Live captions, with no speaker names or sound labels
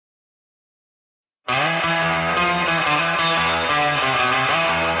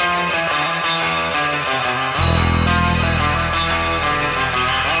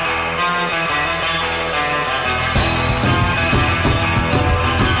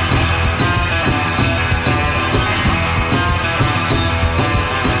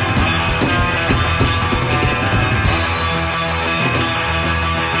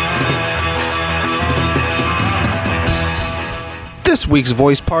week's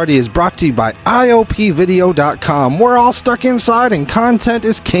Voice Party is brought to you by IOPvideo.com. We're all stuck inside and content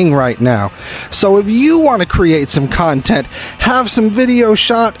is king right now. So if you want to create some content, have some video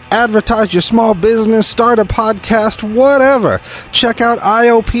shot, advertise your small business, start a podcast, whatever, check out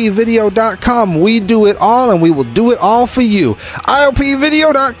IOPvideo.com. We do it all and we will do it all for you.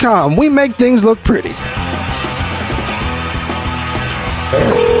 IOPvideo.com. We make things look pretty.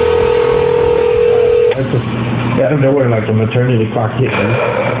 Out of nowhere, like a maternity clock hit me,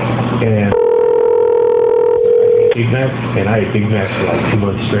 and Big Mac, and I ate Big Macs for like 2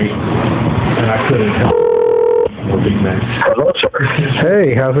 months straight, and I couldn't help more Big Macs. Hello, sir.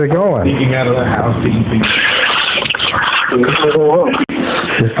 Hey, how's it going? Sneaking out of the house, eating Big Macs.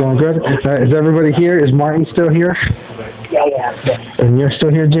 It's going good. Is everybody here? Is Martin still here? Yeah. And you're still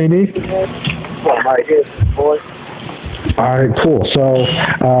here, JD? Yeah, I'm right here, boy. All right, cool. So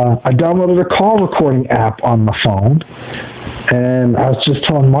I downloaded a call recording app on my phone, and I was just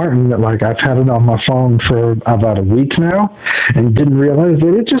telling Martin that, like, I've had it on my phone for about a week now and didn't realize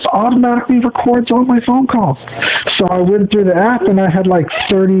that it just automatically records all my phone calls. So I went through the app, and I had, like,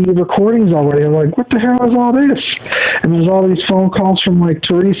 30 recordings already. I'm like, what the hell is all this? And there's all these phone calls from, like,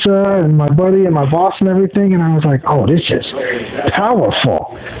 Teresa and my buddy and my boss and everything, and I was like, oh, this is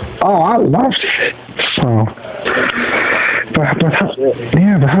powerful. Oh, I loved it. So... But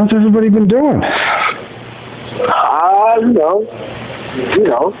how's everybody been doing? You know.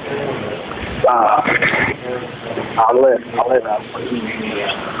 I'll live out.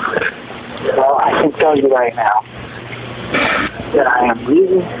 Well, I can tell you right now that I am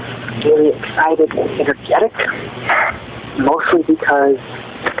really, really excited and energetic, mostly because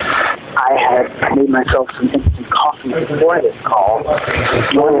I had made myself some instant coffee before this call,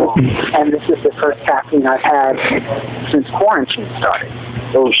 and this is the first caffeine I've had since quarantine started.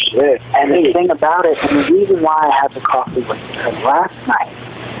 Oh, shit. And the thing about it, and the reason why I had the coffee was because last night,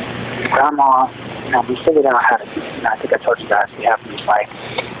 Grandma, we figured out how to do it. I think I told you guys we have these, like,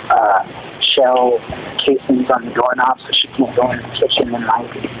 shell casings on the doorknob so she can't go in the kitchen and, like,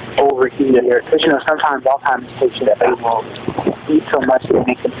 overheat it. Because, sometimes Alzheimer's patients, they will eat so much they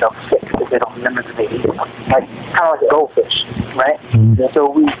make themselves sick because they don't remember that they eat it. Like, kind of like a goldfish, right? Mm-hmm. So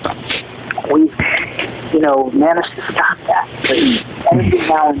we managed to stop that. But every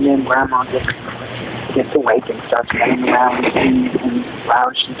now and then, Grandma gets awake and starts running around as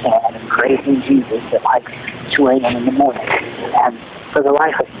loud as she can and praising Jesus at like 2 a.m. in the morning. And for the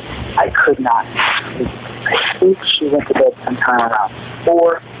life of me, I could not sleep. I think she went to bed sometime around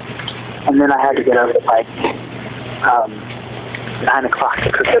 4, and then I had to get up at like 9 o'clock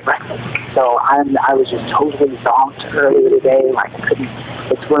to cook her breakfast. So I was just totally zonked earlier today. Like, I couldn't.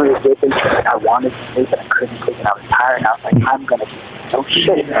 It's one of those days that I wanted to sleep, but I couldn't sleep, and I was tired. And I was like, I'm gonna do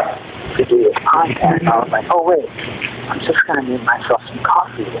shit to do this podcast. I was like, oh wait, I'm just gonna make myself some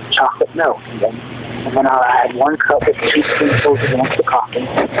coffee with chocolate milk, and then I had 1 cup with 2 spoonfuls of extra coffee.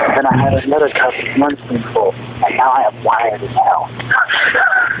 Then I had another cup with 1 spoonful, and now I am wired as hell.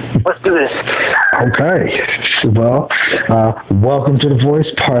 Let's do this. Okay. Well, welcome to the Voice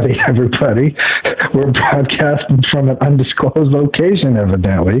Party, everybody. We're broadcasting from an undisclosed location,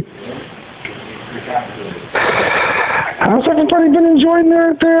 evidently. How's everybody been enjoying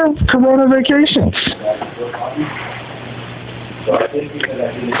their Corona vacations?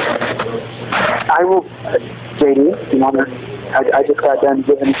 I will, JD, you want to, I just got done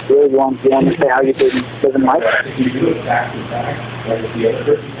giving a spiel. You want to say how you did living life?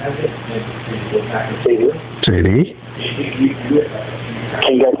 JD?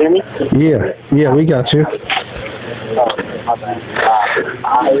 Can you guys hear me? Yeah, we got you.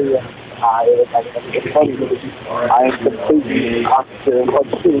 I am completely opposite of what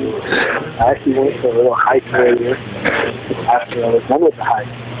you do. I actually went for a little hike earlier after I was done with the hike.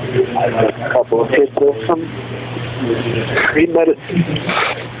 I had a couple of kids with some green medicine.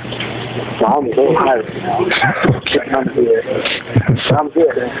 So I'm a little high right now. I'm good. I'm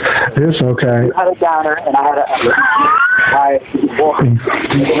good. It's okay. You had a downer, and I had a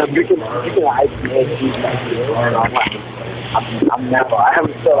you can hike I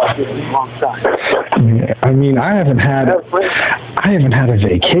haven't felt like this in a long time. I mean, I haven't had a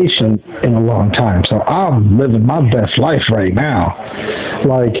vacation in a long time, so I'm living my best life right now.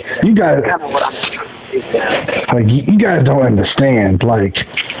 Like, you guys, you guys don't understand. Like,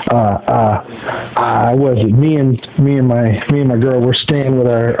 me and my girl, we're staying with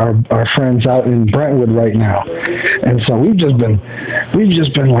our friends out in Brentwood right now, and so we've just been we've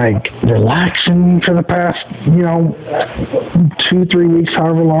just been like relaxing for the past, 2-3 weeks,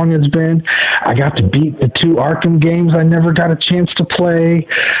 however long it's been. I got to beat the 2 Arkham games I never got a chance to play.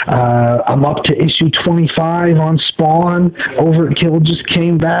 I'm up to issue 25 on Spawn. Overkill just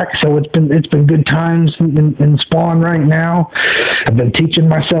came back, so it's been good times in Spawn right now. I've been teaching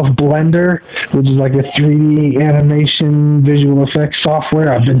myself Blender, which is like a 3D animation visual effects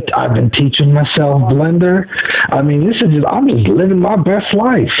software. I've been teaching myself Blender. I mean, I'm just living my best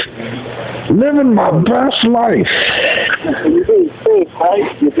life. Living my best life. You're being safe,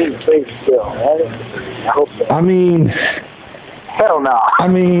 right? You're being safe still, right? I hope so. I mean... Hell no. I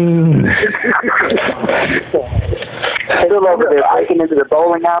mean... Still over there hiking into the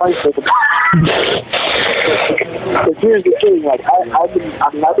bowling alley. Because here's the thing, like, I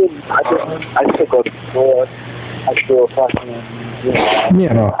still go to school. I still fucking,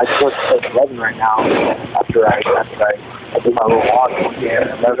 I just work at 11 right now after I do my little walk at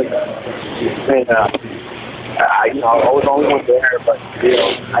 11. And, I was the only one there, but,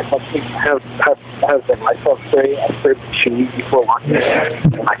 I have been myself straight. I started shoes before lunch,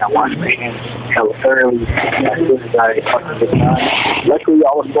 and, I washed my hands hella thoroughly as soon as I fucking did that. Luckily,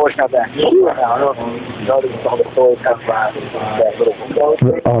 all the stores have that shoe now. I don't know if you noticed all the stores have that little window.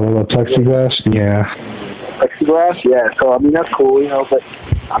 Oh, the little plexiglass? Yeah. Plexiglass? Yeah, so, I mean, that's cool, but,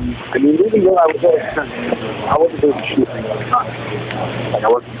 even though I was there, I wasn't doing the shoe thing, like, I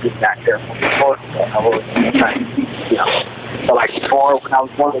wasn't getting back there from the floor, I was trying to, so, like, before, when I was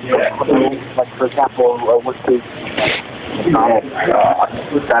one of the, like, for example, I went to,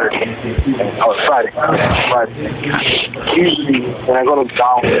 Saturday, or Friday. Usually, when I go to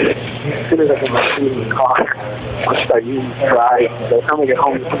McDonald's, as soon as I get my food in the car, I start using fries. By the time I get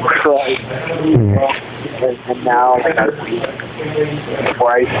home, I put my fries. And now, like,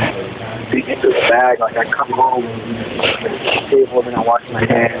 before I dig into the bag, like, I come home, table, and then I wash my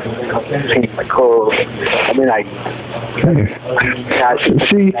hands, and then I change my clothes, and then I'm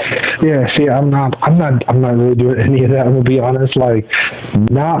not really doing any of that. I'm gonna be honest. Like,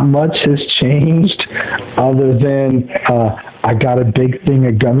 not much has changed, other than I got a big thing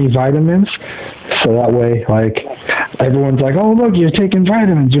of gummy vitamins. So that way, like, everyone's like, "Oh, look, you're taking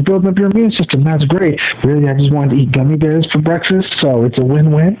vitamins. You're building up your immune system. That's great." Really, I just wanted to eat gummy bears for breakfast, so it's a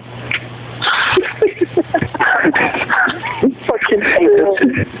win-win.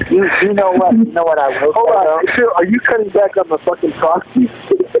 You know what? You know what I will. Hold on, are you cutting back on the fucking frosties?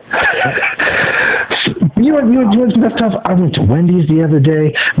 You know what's messed up? I went to Wendy's the other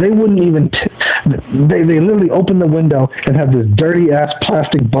day. They wouldn't even. They literally opened the window and had this dirty ass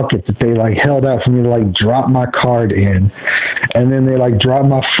plastic bucket that they like held out for me to like drop my card in, and then they like dropped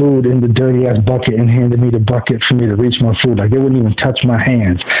my food in the dirty ass bucket and handed me the bucket for me to reach my food. Like, they wouldn't even touch my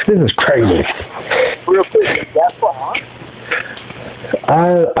hands. This is crazy. Real quick, that's on.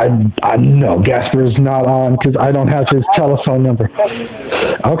 I know Gasper's not on because I don't have his telephone number.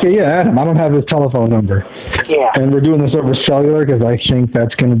 Okay, yeah, Adam, I don't have his telephone number. Yeah. And we're doing this over cellular because I think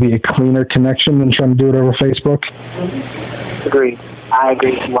that's going to be a cleaner connection than trying to do it over Facebook. Agreed. I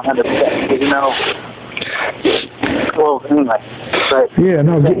agree 100%. Well, anyway. But yeah. I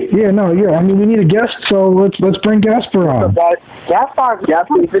mean, we need a guest, so let's bring Gasper on. Gasper's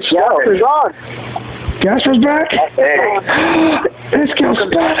on. Gasper's back? Hey. This guy's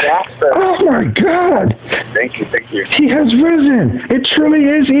back. Oh, my God. Thank you. He has risen. It truly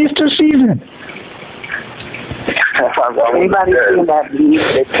is Easter season. Anybody seen that meme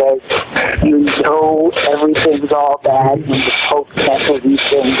that says, everything's all bad, and the Pope cancels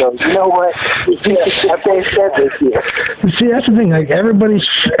Easter and goes, you know what? That's what they said this year. See, that's the thing. Like, everybody's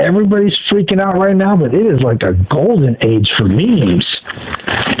freaking out right now, but it is like a golden age for memes.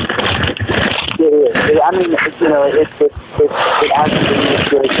 It is. I mean, it actually is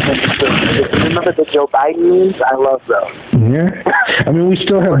good. Remember the Joe Biden memes? I love those. Yeah. I mean, we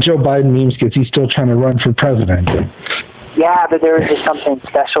still have Joe Biden memes because he's still trying to run for president. Yeah, but there was just something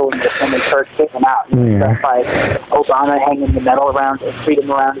special when they first kicked him out. Yeah. Stuff like Obama hanging the medal around his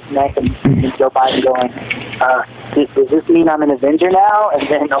freedom around his neck, and Joe Biden going, does this mean I'm an Avenger now? And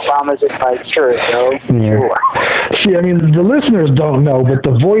then Obama's just like, sure, Joe. Yeah. Sure. See, I mean, the listeners don't know, but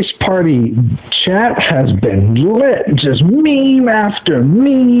the Voice Party chat has been lit. Just meme after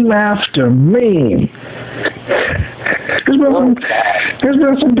meme after meme. There's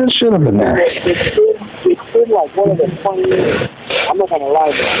been some good shit up in there. It's been like one of the funniest, I'm not going to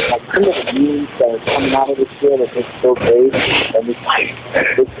lie, but like some of the memes that are coming out of this year that is so great, and it's like,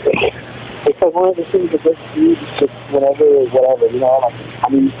 it's like one of the things that just do just whatever, like, I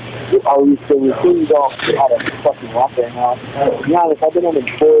mean, the routines all out of fucking rock right now. To be honest, I've been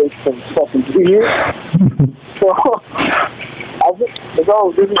unemployed since fucking 2 years, so I It's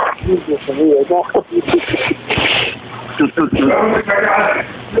all really easier for me. It's all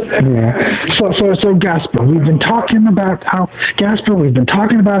Yeah. So Gasper, we've been talking about how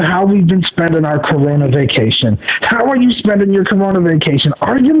we've been spending our Corona vacation. How are you spending your Corona vacation?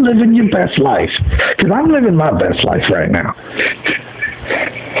 Are you living your best life? Because I'm living my best life right now.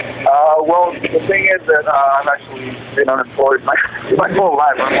 Well, the thing is that I've actually been unemployed my whole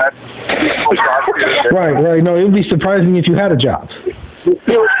life. I've had multiple jobs. Right. No, it would be surprising if you had a job. you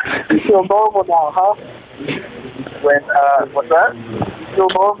feel normal now, huh? When what's that? You feel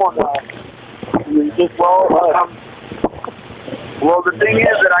normal now. You just Well, the thing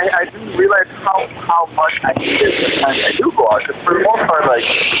is that I didn't realize how much I needed sometimes I do go out. Because for the most part, like,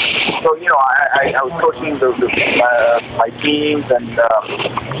 so, you know, I was coaching my teams, and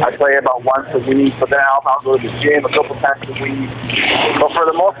I play about once a week, but then I'll go to the gym a couple times a week. But for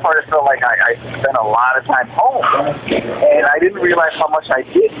the most part, I felt like I spent a lot of time home. And I didn't realize how much I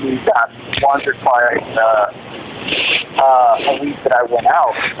did need that once or twice a week that I went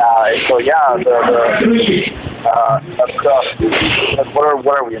out. So, yeah,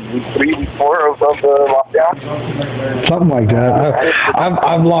 what are we in week 3, week 4 of the lockdown? Something like that.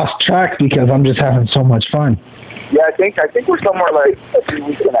 I've lost track because I'm just having so much fun. Yeah, I think we're somewhere like a 3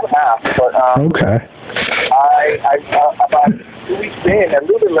 weeks and a half. But okay. I about 2 weeks in, a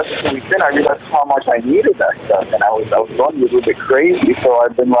little bit less than 2 weeks in, I realized how much I needed that stuff, and I was going a little bit crazy. So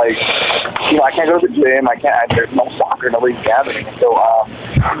I've been like, you know, I can't go to the gym. There's no soccer, nobody's gathering. So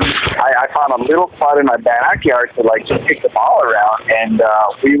I found a little spot in my backyard to like just kick the ball around, and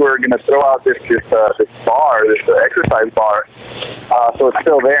we were gonna throw out this bar, this exercise bar. So it's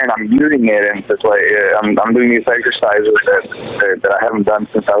still there, and I'm using it, and it's like I'm doing these exercises that I haven't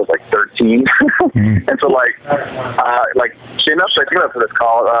done since I was like 13. And so like chin-ups, I think that's what it's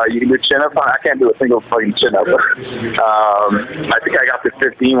called. You can do chin-ups. I can't do a single fucking chin-up. I think I got to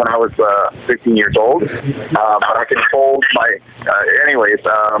 15 when I was 15 years old. But I can hold my, anyways,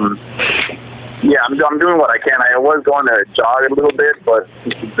 yeah, I'm doing what I can. I was going to jog a little bit, but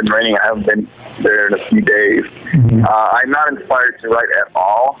since it's been raining, I haven't been there in a few days. I'm not inspired to write at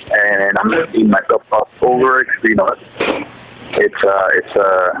all, and I'm just beating myself up over it, because, you know, it's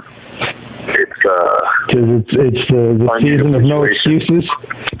the season of no excuses.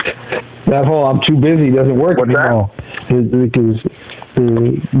 That whole "I'm too busy" doesn't work anymore. Because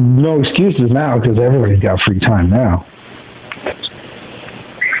no excuses now, because everybody's got free time now.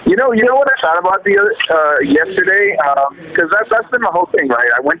 You know what I thought about yesterday? Because that's been my whole thing, right?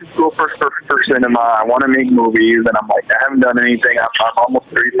 I went to school for cinema. I want to make movies, and I'm like, I haven't done anything. I'm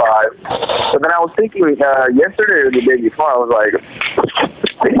almost 35. But then I was thinking yesterday or the day before, I was like,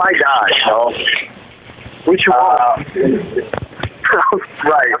 if I die, you know, which one?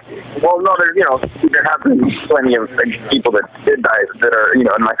 Right. Well, no, there have been plenty of people that did die that are, you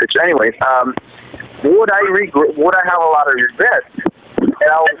know, in my situation. Anyways, would I have a lot of regrets? And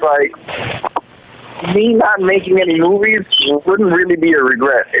I was like, me not making any movies wouldn't really be a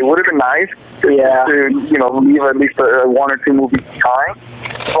regret. It would have been nice to you know, leave at least 1 or 2 movies behind.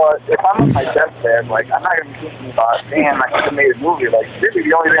 But if I'm on my deathbed, like, I'm not going to be thinking about, damn, I could have made a movie. Like, really,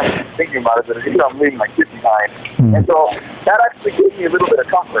 the only thing I'm thinking about is that, you know, I'm leaving my kids behind. And so that actually gives me a little bit of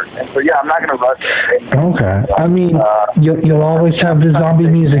comfort. And so, yeah, I'm not going to rush it. Okay. I mean, you'll always have the zombie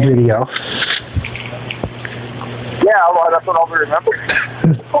music video. Yeah, well, that's what I'll remember.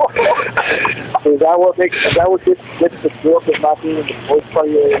 Is that what gets the guilt of not being in the voice part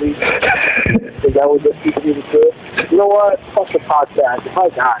of your release? Is that what gets people to do? You know what? Fuck the podcast. If I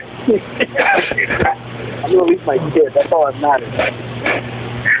die, I'm gonna release my kid. That's all that matters.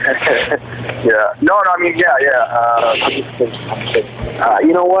 Yeah. No, I mean, yeah. I'm just kidding.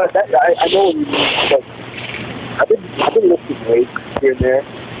 You know what? I know what you mean. But I've been lifting weights here and there.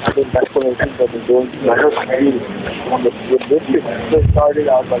 I think that's one of the things I've been doing. I heard my meeting. When this year first started,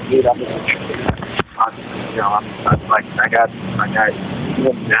 I was like, dude, I'm like, I got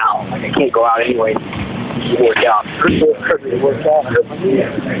even now, like, I can't go out anyway to work out. It works out. I hurt my knee.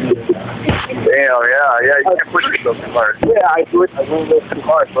 Damn, yeah, you can't push yourself too hard. Yeah, I do it. I really go too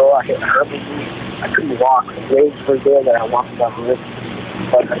hard, bro. I hurt my knee. I couldn't walk. The days first day that I walked down the lift.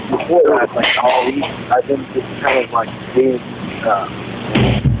 But before that, like, all week, I've been just kind of like doing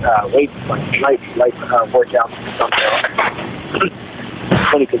weight, like light workouts or something. It's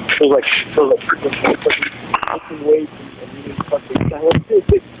funny because it feels like lifting weights and eating fucking salad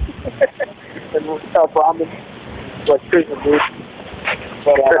and without ramen, like prison food.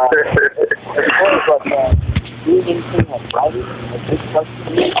 But doing anything like writing, like this stuff to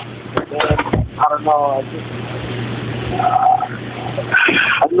me, man, I don't know.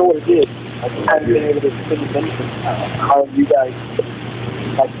 I don't know what it is. haven't been able to finish anything. How you guys,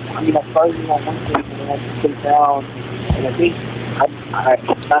 like, I mean, I started on one thing and then I just sit down, and I think I'm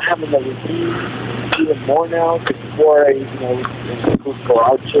not having a routine even more now, because before I, when people go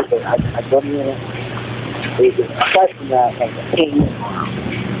out shit, but I don't even, aside from that, like, I can't even,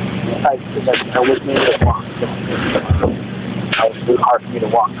 I wasn't able to walk. It was really hard for me to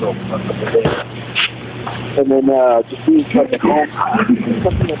walk for a couple of days. And then just being at home,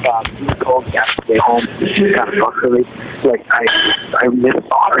 something about being cold, you have to stay home, kind of fuckery. Like, I miss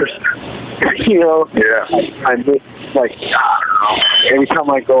bars, I miss, like, I don't know, every time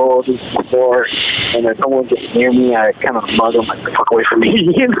I go to the store and then someone gets near me, I kind of mug them, like, the fuck away from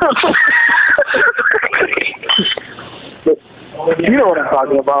me, But, you know what I'm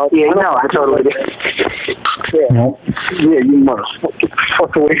talking about. Yeah, no, I totally do. Yeah, you motherfucker, get the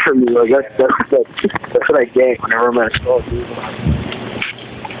fuck away from me. Like, that's what I get whenever I'm at a store.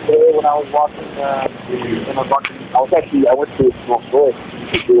 When I was walking, I went to a small store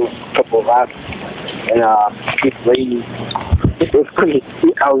to do a couple of laps, and this lady, it was pretty,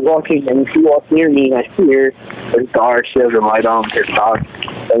 I was walking, and she walked near me, and I see her, it's dark, she has her light on, her talk,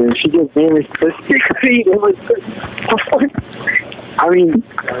 and then she gets near me, it was, I mean,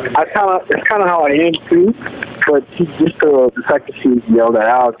 it's kind of how I am too, but just the fact that she yelled that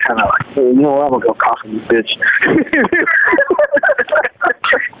out, kind of like, hey, you know what, I'm gonna go cough on this bitch.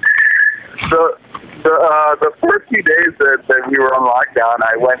 The first few days that we were on lockdown,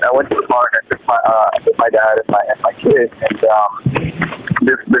 I went to the bar and I took my dad and my kid, and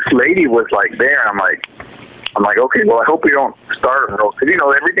this lady was like there, and I'm like, okay, well, I hope we don't start a roast, because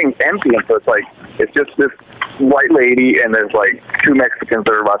everything's empty, and so it's just this white lady, and there's like two Mexicans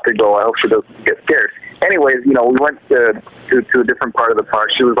that are about to go. I hope she doesn't get scared. Anyways, we went to a different part of the park.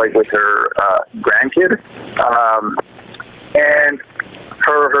 She was like with her grandkid, and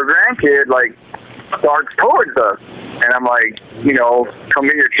her grandkid like starts towards us, and I'm like, come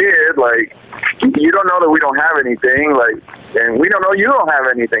get your kid, like, you don't know that we don't have anything, like, and we don't know you don't have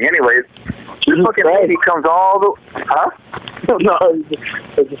anything. Anyways, this fucking lady comes all the, huh? No,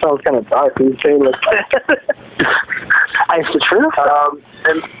 it just sounds kind of dark. You say like, it's the truth.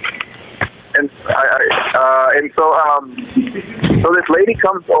 So this lady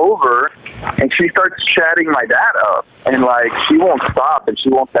comes over and she starts chatting my dad up, and like she won't stop, and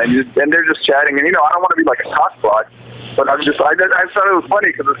and they're just chatting, and I don't want to be like a cockblock, but I thought it was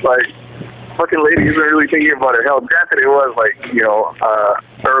funny because it's like, fucking lady isn't really thinking about her health. Granted, it was like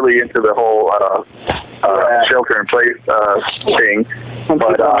early into the whole shelter in place thing,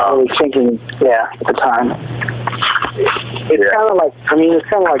 but really thinking, at the time. It's kind of like, I don't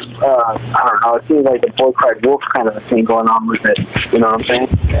know, it seems like the boy cried wolf kind of a thing going on with it, you know what I'm saying?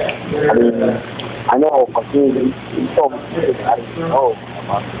 I mean, I know, he told me, I didn't know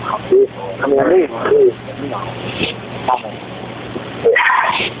about how big, I mean, I knew it was,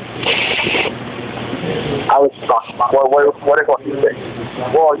 I was talking about, what you say?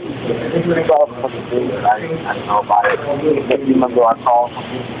 Well, you saw something that I didn't know about it. You remember our call?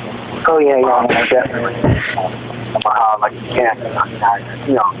 Oh, yeah, definitely. About how, like, you can't,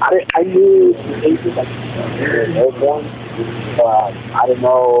 I knew cases like airborne, but I didn't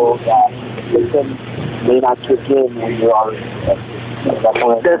know that symptoms may not kick in when you're already the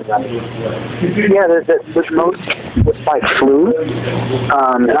most was like flu.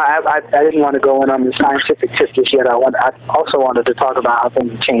 And I didn't want to go in on the scientific tip just yet. I also wanted to talk about how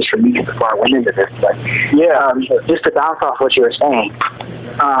things changed for me before I went into this. But just to bounce off what you were saying,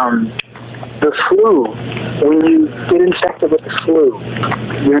 the flu, when you get infected with the flu,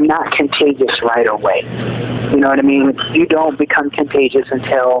 you're not contagious right away. You know what I mean? You don't become contagious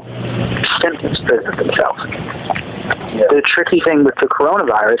until symptoms present themselves. Yeah. The tricky thing with the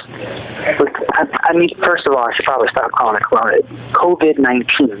coronavirus, first of all, I should probably stop calling it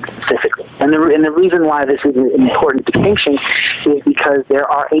COVID-19 specifically. And the reason why this is an important distinction is because there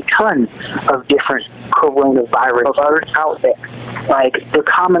are a ton of different coronavirus out there. Like, the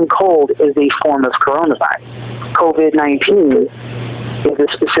common cold is a form of coronavirus. COVID-19 is a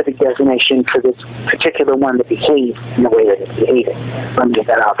specific designation for this particular one that behaves in the way that it's behaving. Let me get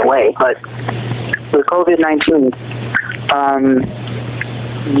that out of the way. But with COVID-19,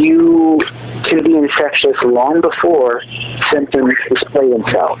 you can be infectious long before symptoms display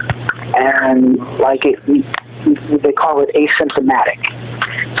themselves. And they call it asymptomatic.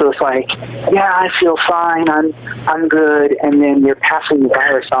 So it's like, I feel fine, I'm good, and then you're passing the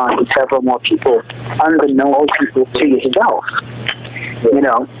virus on to several more people, unbeknownst to yourself. And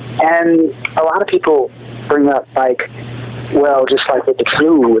a lot of people bring up, like, well, just like with the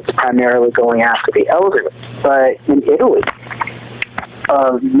flu, it's primarily going after the elderly. But in Italy,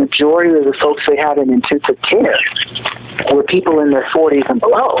 majority of the folks they had in intensive care were people in their 40s and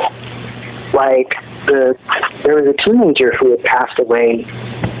below. Like, there was a teenager who had passed away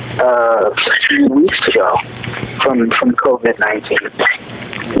a few weeks ago from COVID-19.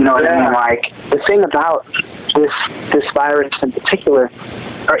 You know what I mean? Like, the thing about this virus in particular,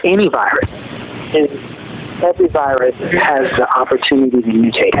 or any virus, is every virus has the opportunity to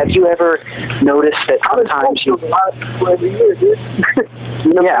mutate. Have you ever noticed that sometimes every year, dude?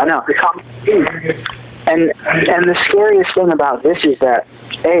 Yeah, I know. And the scariest thing about this is that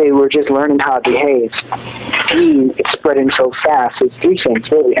A, we're just learning how it behaves. B, it's spreading so fast. It's three things,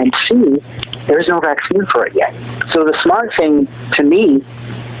 really. And C, there's no vaccine for it yet. So the smart thing to me,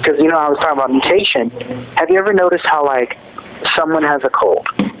 because, you know, I was talking about mutation, have you ever noticed how, like, someone has a cold,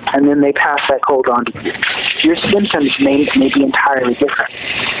 and then they pass that cold on to you? Your symptoms may be entirely different.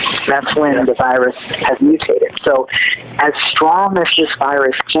 That's when the virus has mutated. So as strong as this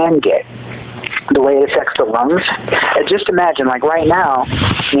virus can get, the way it affects the lungs, just imagine, like right now,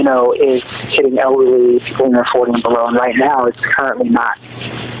 you know, it's hitting elderly, people in their 40 and below, and right now it's currently not.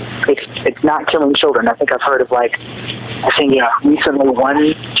 It's not killing children. I think I've heard of, like, recently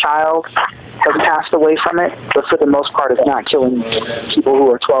one child has passed away from it, but for the most part it's not killing people who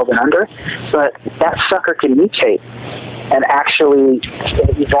are 12 and under. But that sucker can mutate and actually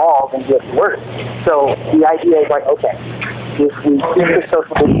evolve and get worse. So the idea is like, okay, if we keep the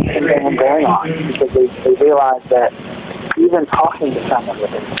social distancing going on, because they realize that even talking to someone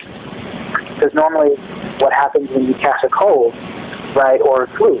with it, because normally what happens when you catch a cold, right, or a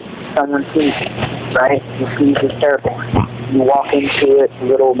flu, someone sneezes, right? You sneeze is terrible. You walk into it,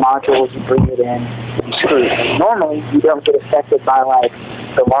 little modules, you bring it in, you screw it. Normally, you don't get affected by, like,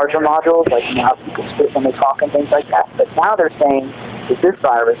 the larger modules, like, you know, how people spit when they talk and things like that. But now they're saying, with this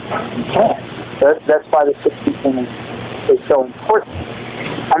virus, you can. That's why the 6 feet thing is so important.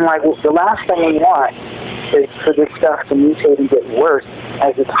 I'm like, well, the last thing we want is for this stuff to mutate and get worse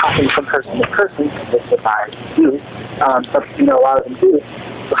as it's hopping from person to person, which the virus do. But, you know, a lot of them do,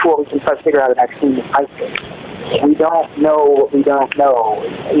 before we can start to figure out a vaccine to fight this. We don't know what we don't know,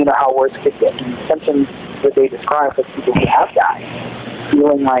 you know, how worse could get. And the symptoms that they describe for people who have died,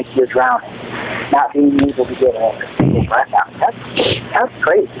 feeling like you're drowning, not being able to get a single breath out. That's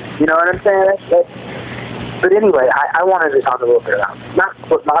crazy. You know what I'm saying? But anyway, I wanted to talk a little bit about not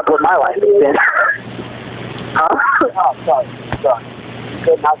what my life has been. Huh? Oh, sorry.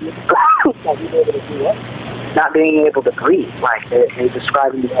 Not being able to do what? Not being able to breathe. Like, they're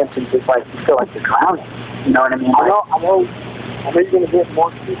describing the symptoms as like you feel like you're drowning. You know what I mean? I know you're going to get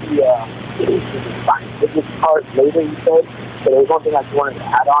more to the scientific part later, you said, but there's one thing I just wanted to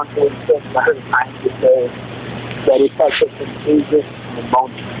add on to what you said. I heard a scientist say that it's like a contagious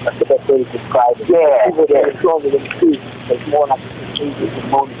pneumonia. That's the best way to describe it. Yeah. People get stronger than flu, but it's more like a contagious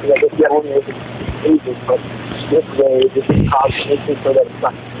pneumonia. So I guess pneumonia isn't contagious, but this way, this is causing so that it's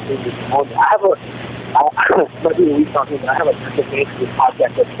not contagious pneumonia. I might be a week on here, but I have a basically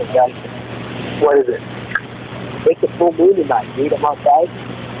podcast that's been done. What is it? It's the full moon tonight, dude. I'm outside.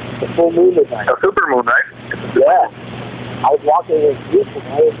 The full moon tonight. A super moon, right? Yeah. I was walking in this group,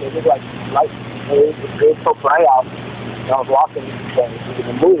 and it was like light. It was so bright out. And I was walking into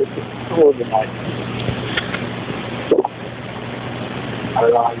the moon. It's the full moon tonight. I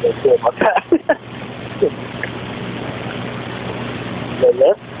don't know how you guys feel about that.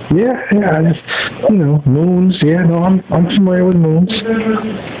 Yeah, I just, you know, moons. Yeah, no, I'm familiar with moons.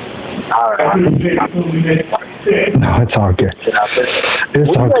 All right. No, it's all good.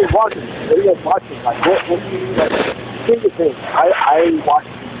 What are you guys watching? Like, what do you, like, here's the thing. I watch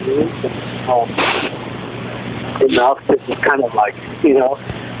the news enough to just kind of like, you know,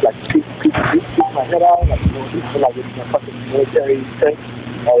 like keep my head out, like, you know, people like it's a fucking military thing.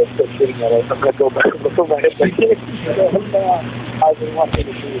 I was just sitting at it. I'm going to go back and look at my head like, I've been watching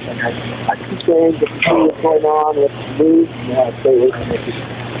the news. I keep saying the what's going on with the news, and I stay away from it.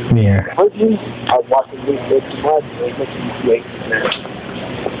 Yeah. I was watching the news way too much, and it makes me wait.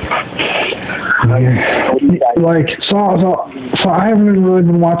 Like, so I haven't really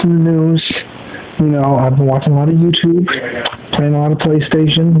been watching the news. You know, I've been watching a lot of YouTube, playing a lot of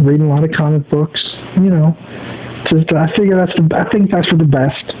PlayStation, reading a lot of comic books. You know, just I think that's for the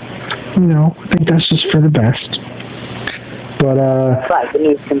best. You know, I think that's just for the best. But right, the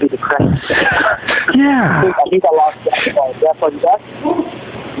news can be depressing. Yeah. I think I lost that. Are you back?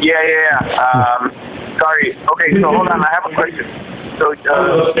 Yeah. Sorry. Okay, so hold on. I have a question. So,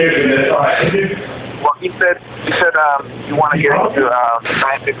 well, you said you want to get into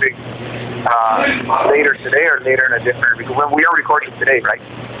scientific later today or later in a different, because we are recording today, right?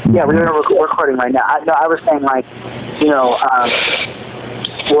 Yeah, we are recording right now. I was saying, like, you know,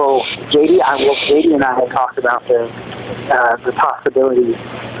 JD and I had talked about the possibility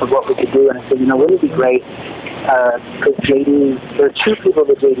of what we could do, and I said, wouldn't it be great? Because JD, there are two people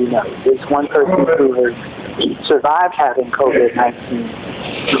that JD knows. There's one person who has survived having COVID-19.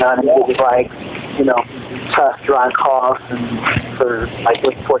 And it was like, tough, dry cough, and for like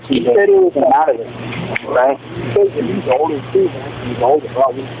 14 days. He said he was out of it, right? He's older too, man. He's older,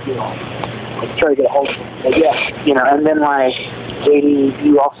 probably. I'm trying to get a hold of him. But yeah, and then like JD,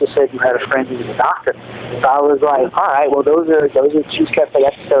 you also said you had a friend who was a doctor. So I was like, all right, well those are two separate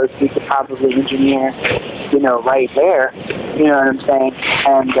episodes we could probably engineer, right there. You know what I'm saying?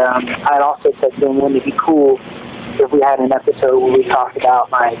 And I'd also said to him, wouldn't it be cool if we had an episode where we talked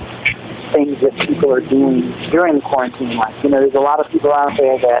about like things that people are doing during quarantine life. There's a lot of people out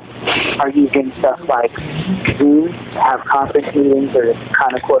there that are using stuff like Zoom to have conference meetings or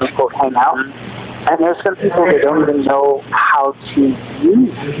kind of quote-unquote hang out. And there's some people that don't even know how to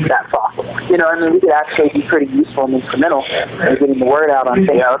use that software. We could actually be pretty useful and instrumental in getting the word out on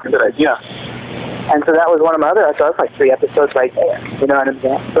things. Yeah, that's a good idea. And so that was one of my other episodes, like 3 episodes right there. You know what I'm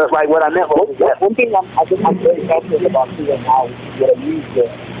saying? But like what I meant was one thing I'm very passionate about too right now is what I use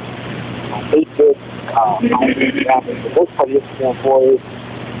Facebook, the most part of this for is,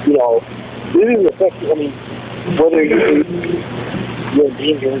 really affects, whether you're in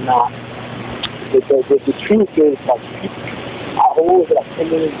danger or not. The truth is, like, our whole, like,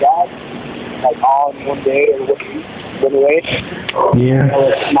 10 million jobs, like, all in one day or went away. Yeah.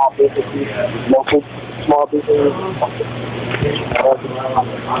 Small businesses, local small businesses.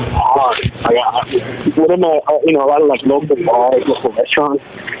 What am I, a lot of, like, local bars, local restaurants.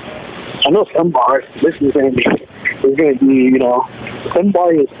 I know some bars, this is going to be, some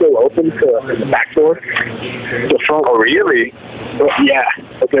bars are still open to the back door, the front. Oh, really? But, yeah,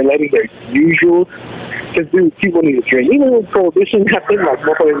 but they're letting their usual, because people need to drink. Even with prohibition happened, like,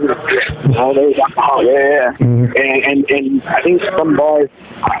 motherfuckers need to drink. There's alcohol. Yeah. Mm-hmm. And I think some bars,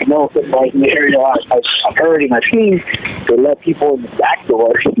 I know some bars in the area I've heard and I've seen, they let people in the back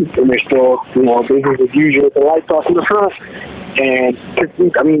door, and they're still, business as usual with the lights off in the front. And,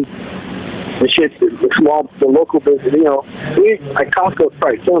 the local business, like Costco's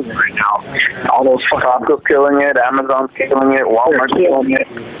probably killing it right now. All those Costco's killing it, Amazon's killing it, Walmart's killing it.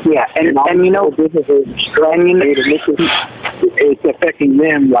 Yeah, and businesses, it's affecting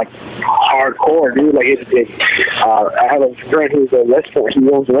them like hardcore, dude. Like I have a friend who's a restaurant. He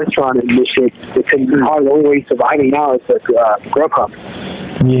owns a restaurant in Michigan. It's hard. The only way he's surviving now is Grubhub.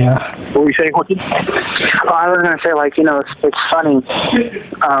 Yeah. What were you saying, Joaquin? I was going to say, like, it's funny.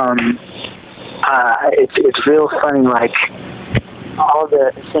 It's real funny, like, all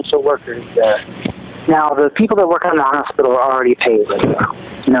the essential workers there. Now, the people that work in the hospital are already paid right now.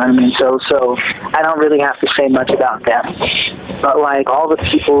 You know what I mean? So I don't really have to say much about them. But, like, all the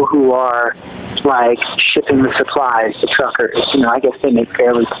people who are, like, shipping the supplies, the truckers, I guess they make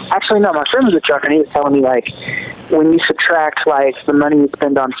fairly... Actually, no, my friend was a trucker, and he was telling me, like, when you subtract, like, the money you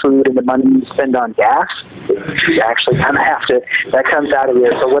spend on food and the money you spend on gas, you actually kind of have to... That comes out of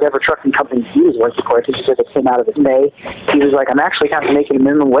there. So whatever trucking company he was working for, I think he said it came out of his pay. He was like, I'm actually kind of making a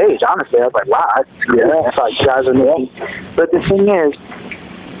minimum wage, honestly. I was like, wow, I thought you guys were making... But the thing is,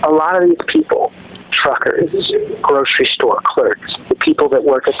 a lot of these people... truckers, grocery store clerks, the people that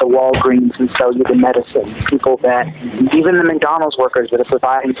work at the Walgreens and sell you the medicine, people that, even the McDonald's workers that are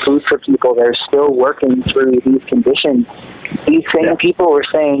providing food for people that are still working through these conditions. These same people were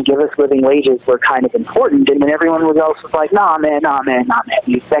saying, give us living wages, were kind of important, and then everyone else was like, nah, man,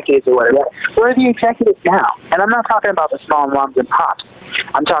 the executives or whatever. Where are the executives now? And I'm not talking about the small moms and pops.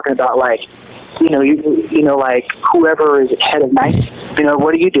 I'm talking about, like, like whoever is head of nice,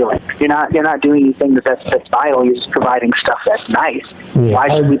 what are you doing? You're not doing anything that's vital. You're just providing stuff that's nice. Yeah. Why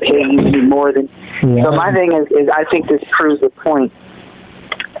should we pay you any more than? Yeah. So my thing is I think this proves the point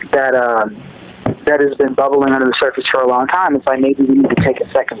that that has been bubbling under the surface for a long time. It's like maybe we need to take a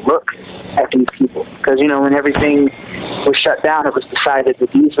second look at these people because when everything was shut down, it was decided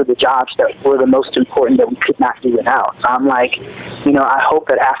that these were the jobs that were the most important that we could not do without. So I'm like, I hope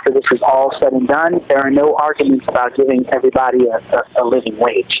that after this is all said and done, there are no arguments about giving everybody a living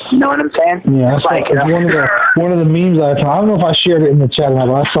wage. You know what I'm saying? Yeah, it's like one of the memes I don't know if I shared it in the chat, but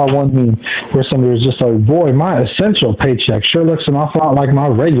I saw one meme where somebody was just like, boy, my essential paycheck sure looks an awful lot like my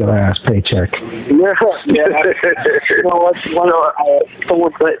regular ass paycheck. Yeah.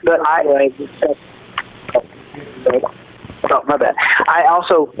 Oh, my bad. I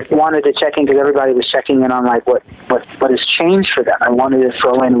also wanted to check in because everybody was checking in on like what has changed for them. I wanted to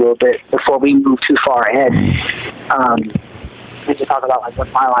throw in a little bit before we move too far ahead. And to talk about like what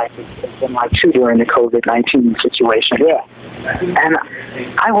my life has been like too during the COVID-19 situation. Yeah. And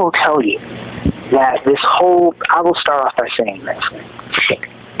I will tell you that I will start off by saying this.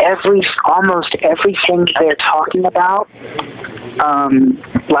 Almost everything they're talking about,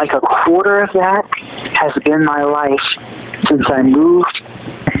 like a quarter of that has been my life since I moved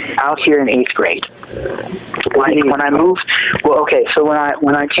out here in 8th grade. Like when I moved, so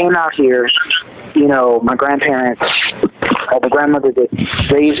when I came out here, you know, my grandparents, the grandmother that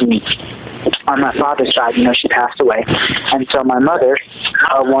raised me on my father's side, you know, she passed away, and so my mother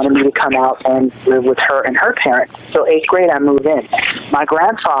wanted me to come out and live with her and her parents. So 8th grade, I moved in. My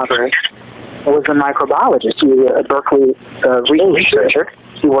grandfather was a microbiologist. He was a Berkeley researcher.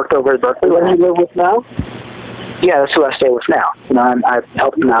 He worked over at Berkeley. Where do you live with now? Yeah, that's who I stay with now. You know, I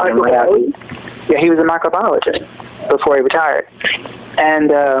helped him out. Yeah, he was a microbiologist before he retired.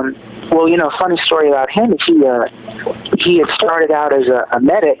 And well, you know, funny story about him is he had started out as a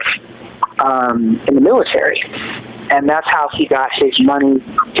medic in the military. And that's how he got his money,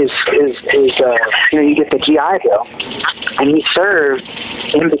 his you know, you get the GI Bill. And he served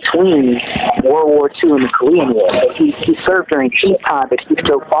in between World War II and the Korean War. So he served during peacetime, but he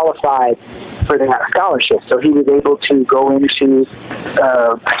still qualified for that scholarship. So he was able to go into,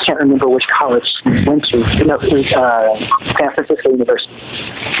 I can't remember which college he went to. You know, it was San Francisco University.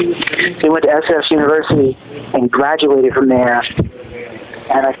 He went to SS University and graduated from there.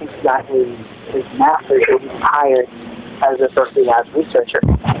 And I think he got his master's. He was hired as a Berkeley lab researcher,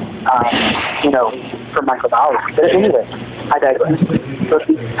 you know, for microbiology. But anyway, I digress. But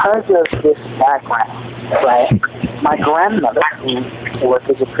because of this background, right, my grandmother, who worked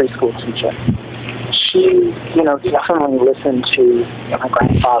as a preschool teacher, she, you know, definitely listened to my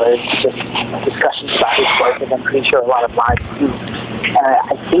grandfather's just discussions about his work, and I'm pretty sure a lot of lives too. And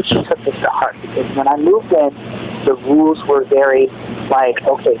I think she took this to heart, because when I moved in, the rules were very like,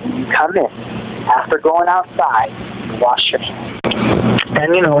 okay, when you come in, after going outside, wash your hands.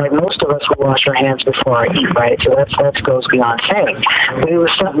 And, you know, like most of us will wash our hands before I eat, right? So that goes beyond saying. But it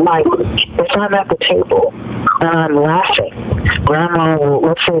was something like, if I'm at the table and I'm laughing, Grandma will,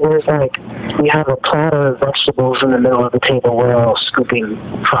 let's say there's like, we have a platter of vegetables in the middle of the table we're all scooping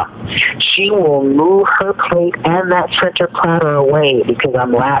from. She will move her plate and that center platter away because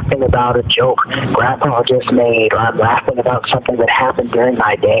I'm laughing about a joke Grandpa just made, or I'm laughing about something that happened during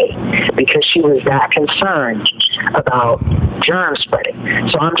my day, because she was that concerned about germ spreading.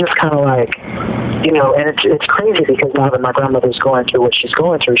 So I'm just kind of like, you know, and it's crazy because now that my grandmother's going through what she's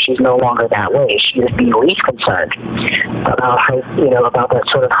going through, she's no longer that way. She is the least concerned about, you know, about that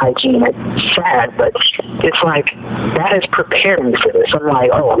sort of hygiene. It's sad, but it's like that has prepared me for this. I'm like,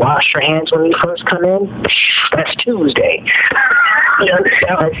 oh, wash your hands when you first come in? That's Tuesday. You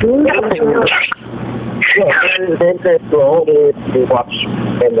understand? Yeah, and then well, they watch,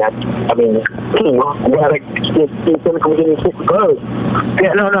 and that, I mean, it's going to come in and goes.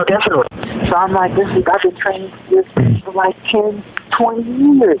 Yeah, no, definitely. So I'm like, I've been training this for like 10, 20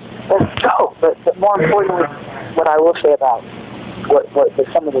 years. Let's go. But more importantly, what I will say about what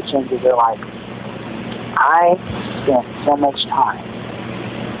some of the changes are like, I spent so much time,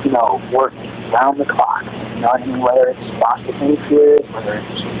 you know, working around the clock. You know what I mean? Whether it's Boston Patriots, whether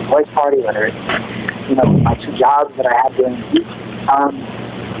it's Voice Party, whether it's, you know, my two jobs that I had during the week.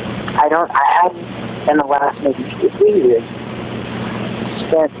 I hadn't, in the last maybe 2 or 3 years,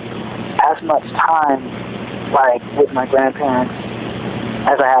 spent as much time, like, with my grandparents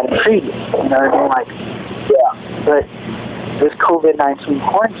as I had in previous. You know what I mean? Like, yeah. But this COVID-19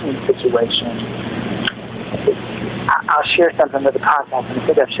 quarantine situation, I'll share something with the contact, and I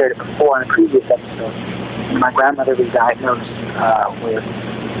think I've shared it before in a previous episode. My grandmother was diagnosed with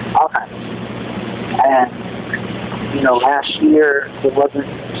Alzheimer's. And, you know, last year it wasn't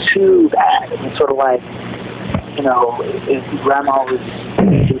too bad. It was sort of like, you know, if Grandma was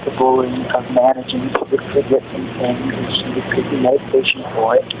capable of managing to get some things, and she was taking medication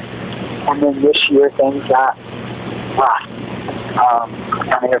for it. And then this year things got rough.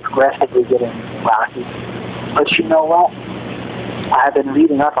 And they're progressively getting rocky. But you know what? I've been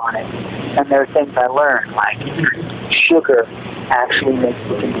reading up on it, and there are things I learned, like sugar actually makes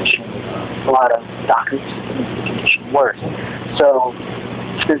the condition, a lot of doctors make the condition worse. So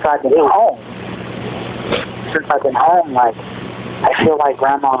since I've been home, like, I feel like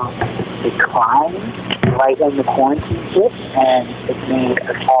Grandma declined right when the quarantine hit, and it made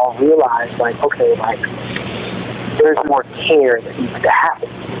us all realize, like, okay, like, there's more care that needs to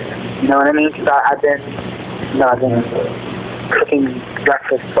happen. You know what I mean? Because I've been cooking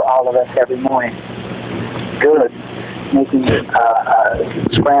breakfast for all of us every morning. Good. Making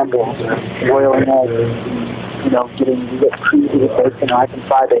scrambles or boiling eggs, you know, we get preheated bacon, or I can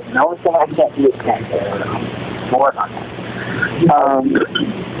fry bacon. The only thing I can't do is pancakes. More on that.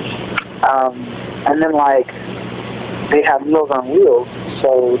 And then, like, they have Meals on Wheels,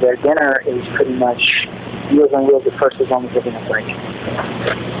 so their dinner is pretty much Meals on Wheels at first, as long as they're going to break.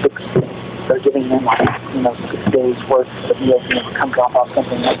 They're giving them, like, 6 days worth of meals, and it comes off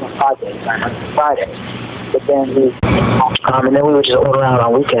something like 5 days, on Friday. But then and then we would just order out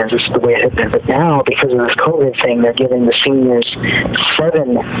on weekends. This is the way it had been. But now, because of this COVID thing, they're giving the seniors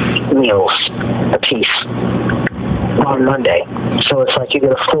 7 meals a piece on Monday. So it's like you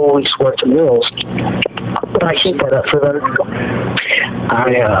get a full week's worth of meals. But I heat that up for them.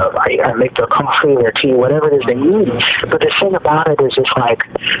 I make their coffee, their tea, whatever it is they need. But the thing about it is, it's like,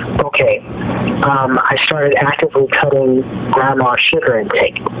 okay, I started actively cutting grandma's sugar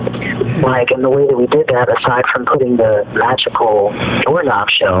intake. Like, and the way that we did that, aside from putting the magical doorknob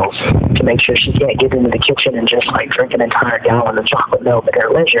shells to make sure she can't get into the kitchen and just like drink an entire gallon of chocolate milk at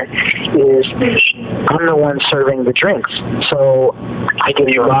her leisure, is I'm the one serving the drinks. So I give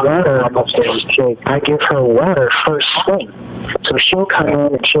her water. I give her water first thing. So she'll come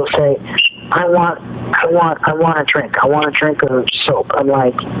in and she'll say, I want a drink. I want a drink of soap. I'm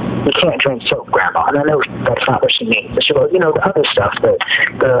like, you can't drink soap, Grandma. And I know that's not what she means. But she'll go, the other stuff,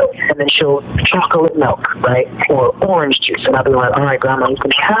 and then she'll chocolate milk, right? Or orange juice. And I'll be like, all right, Grandma, you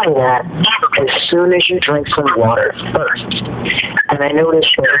can have that as soon as you drink some water first. And I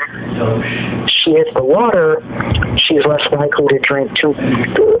noticed that she has the water, she's less likely to drink 2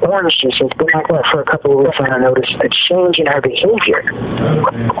 orange juices. But like that for a couple of weeks, and I noticed a change in her behavior.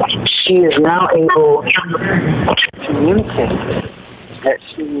 She is now able to communicate that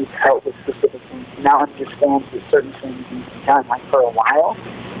she needs help with specific things. Now understands that certain things need to be done. Like for a while,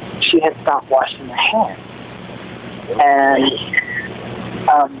 she had stopped washing her hands. And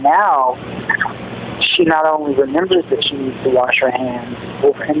now she not only remembers that she needs to wash her hands,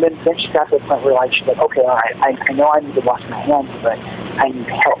 and then she got to the point where she's like, okay, all right, I know I need to wash my hands, but I need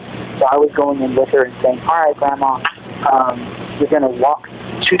help. So I was going in with her and saying, all right, Grandma, you're going to walk 2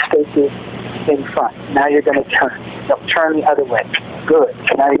 spaces in front. Now you're going to turn. Turn the other way. Good.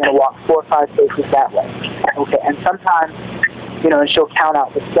 Now you're going to walk 4 or 5 spaces that way. Okay. And sometimes, and she'll count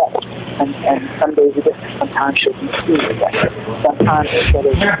out the steps. And some days it different. Sometimes she'll be seeing it. Sometimes instead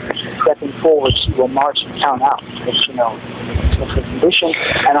of stepping forward, she will march and count out. Because, it's a condition,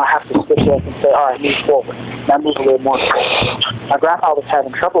 and I'll have to switch up and say, all right, move forward. Now move a little more forward. My grandpa was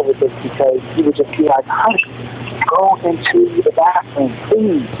having trouble with this because he would just be like, honey, go into the bathroom,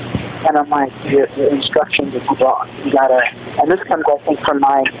 please. And I'm like, your instructions are wrong. You gotta, and this comes, I think, from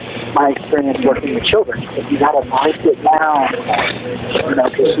my experience working with children. You gotta break it down,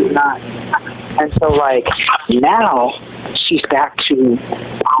 because she's not. And so, now she's back to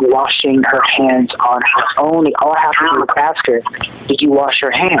washing her hands on her own. All I have to do is ask her, did you wash your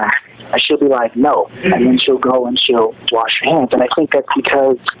hands? And she'll be like, no. And then she'll go and she'll wash her hands. And I think that's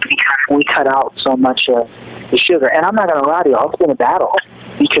because we cut out so much of the sugar. And I'm not going to lie to you, it's been a battle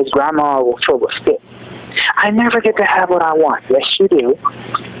because Grandma will throw a fit. I never get to have what I want. Yes, you do.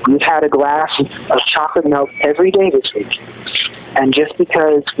 You've had a glass of chocolate milk every day this week. And just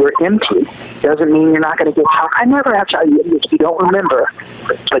because we're empty doesn't mean you're not going to get chocolate. I never have chocolate. You don't remember,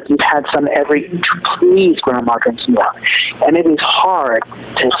 but you've had some every. Please, Grandma, drink some more. And it is hard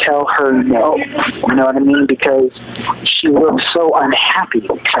to tell her no. You know what I mean? Because she looks so unhappy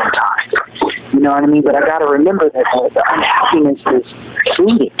sometimes. You know what I mean? But I got to remember that the unhappiness is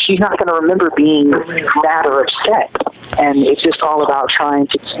fleeting. She's not going to remember being sad or upset. And it's just all about trying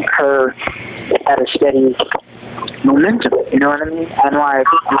to keep her at a steady momentum, you know what I mean? And I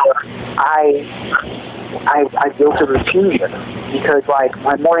built a routine with her because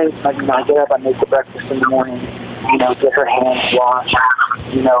my mornings, I get up, I make the breakfast in the morning, get her hands washed,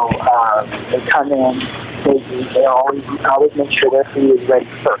 they come in, they eat, they always make sure their food is ready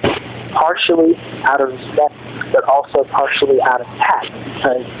first. Partially out of respect, but also partially out of tact,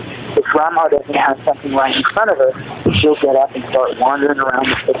 because if Grandma doesn't have something right in front of her, she'll get up and start wandering around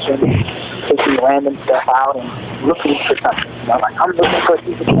the kitchen, taking random stuff out and looking for something. I'm looking for a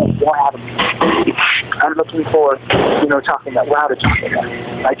piece of cake. You don't have it. I'm looking for, talking about how to talk about.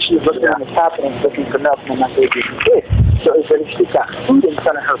 She's looking on the cabinet and looking for milk, and I'm like, baby, kid. So if she's got food in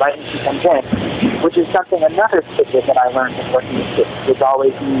front of her right when she comes in, which is another tidbit that I learned from working with kids, is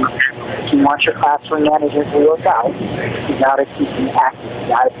always if you want your classroom manager to work out, you got to keep them active.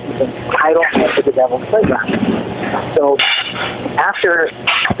 You got to keep them idle to the devil's playground. So after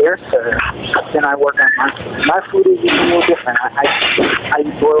they're served, then I work on my food is a little different. I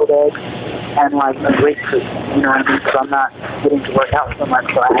eat boiled eggs and a grapefruit, you know what I mean? Because I'm not getting to work out so much,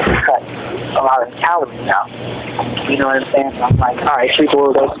 so I have to cut a lot of calories out. You know what I'm saying? So I'm like, all right, 3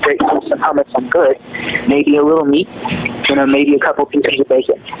 boiled eggs, grapefruit, some hummus, I'm good. Maybe a little meat, maybe a couple pieces of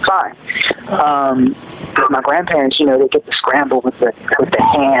bacon. Fine. But my grandparents, they get the scramble with the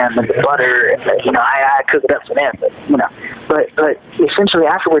ham and the butter, and I cook it up for them, but essentially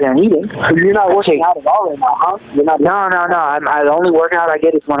after we're done eating, You're not working out at all right now, huh? You're not. No. The only workout I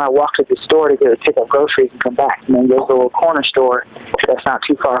get is when I walk to the store to go pick up groceries and come back. And then there's a little corner store that's not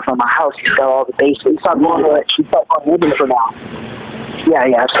too far from my house. It's got all the basics. You start going to Evans for now. Yeah,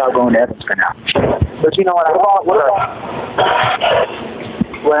 I stopped going to Evans for now. But you know what?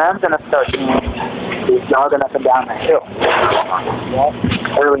 What I'm going to start doing is jogging up and down the hill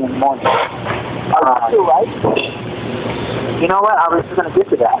early in the morning. Right? You know what? I was just going to get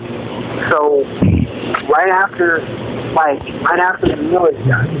to that. So right after the meal is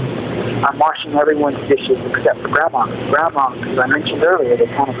done, I'm washing everyone's dishes except for Grandma. Grandma, as I mentioned earlier, they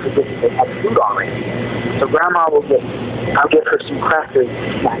kind of forget that they have food already. So Grandma I'll get her some crackers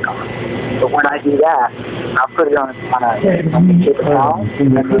to snack on. But when I do that, I'll put it on a paper towel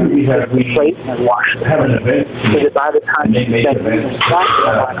and then plate and wash it. So that by the time she's done eating the snack,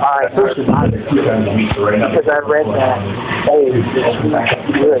 I'm like, all right, this is mine. Because I've read that, hey, this is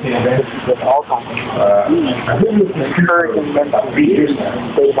good. This is with Alzheimer's. Encouraging them to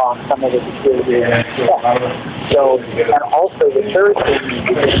save on some of the food. So, and also the third thing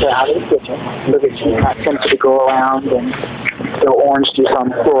is to out of the kitchen so that she's not tempted to go around and throw orange juice on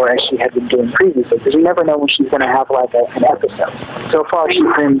the floor as she had been doing previously, because you never know when she's going to have like an episode. So far,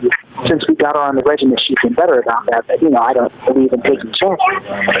 since we got her on the regimen, she's been better about that, but I don't believe in taking chances.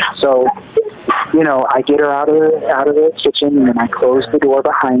 So, I get her out of the kitchen, and then I close the door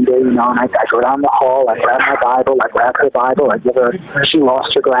behind her, and I go down the hall, I grab my Bible, I grab her Bible, I give her, she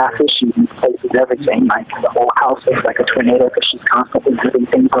lost her glasses, she misplaces everything, like the whole house looks like a tornado because she's constantly moving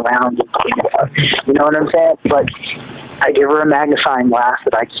things around, you know what I'm saying? But I give her a magnifying glass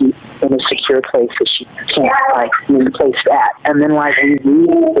that I keep in a secure place so she can't misplace that. And then we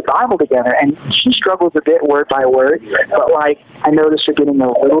read the Bible together, and she struggles a bit word by word, but I notice her getting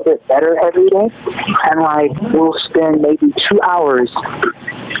a little bit better every day, and we'll spend maybe 2 hours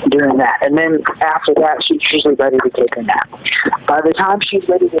doing that. And then after that, she's usually ready to take a nap. By the time she's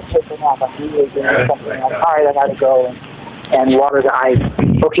ready to take a nap, I'm usually doing something like, all right, I gotta go and water the ice.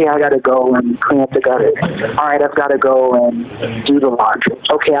 Okay, I gotta go and clean up the gutter. All right, I've gotta go and do the laundry.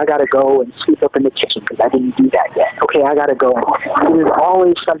 Okay, I gotta go and sweep up in the kitchen because I didn't do that yet. Okay, I gotta go. There's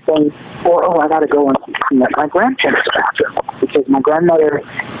always something, I gotta go and clean up my grandparents' bathroom because my grandmother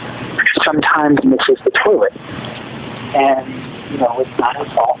sometimes misses the toilet. And, it's not her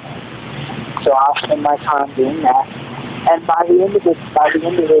fault. So I'll spend my time doing that. And by the end of it,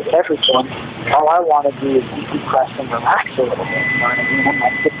 everything, all I want to do is decompress and relax a little bit. You know what I mean? I'm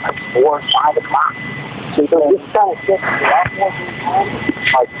like, it's like 4 or 5 o'clock. So it's kind of just a lot more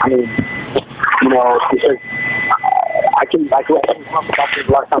time. Because I can talk about this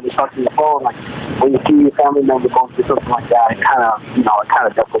a lot of times we talk on the phone. When you see your family member going through something like that, it kind of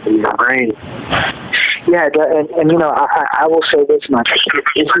definitely in your brain. Yeah, and I will say this much.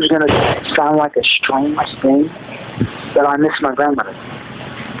 This is going to sound like a strange thing, but I miss my grandmother.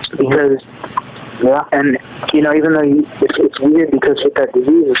 Because, and, even though it's weird because with that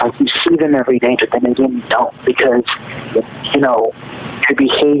disease, it's you see them every day, but then again, you don't. Because, your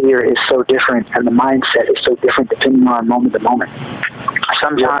behavior is so different and the mindset is so different depending on moment to moment.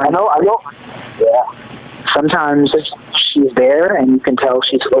 Sometimes, I know. Yeah. Sometimes she's there and you can tell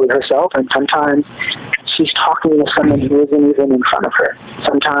she's fully herself, and sometimes she's talking to someone who isn't even in front of her.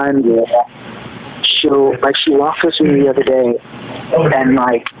 Sometimes she walked with me the other day and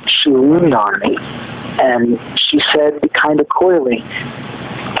she leaned on me and she said kind of coyly,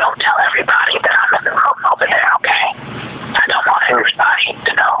 "Don't tell everybody that I'm in the room over there, okay? I don't want everybody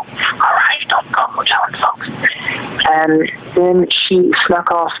to know. All right, don't go telling folks." And then she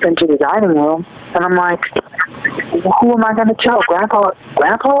snuck off into the dining room, and I'm like, who am I going to tell? Grandpa?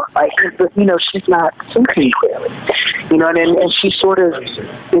 She's not thinking clearly. And she sort of,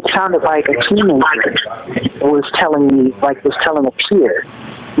 it sounded like a teenager was telling a peer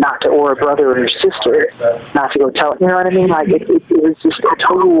not to, or a brother or a sister not to go tell, you know what I mean? It was just a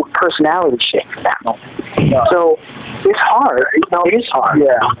total personality shift at that moment. So it's hard. It is hard.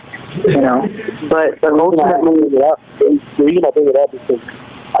 Yeah. But ultimately, bring it up because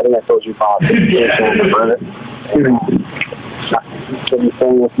I think I told you about my brother. The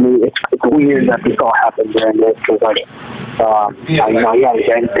thing with me, it's weird that this all happened during this because he had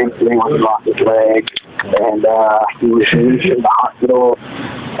an incident when he lost his leg, and he was in the hospital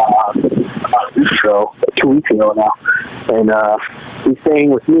about a week ago, 2 weeks ago now, and he's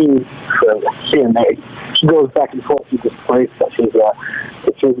staying with me for CMA. He goes back and forth to this place that his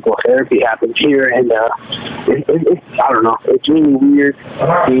physical therapy happens here, and I don't know. It's really weird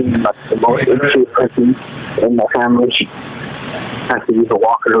being like the most interested person in my family. I have to use a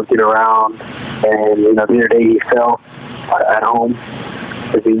walker to get around, and the other day he fell at home.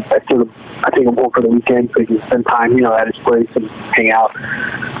 I take him home for the weekend so he can spend time, at his place and hang out.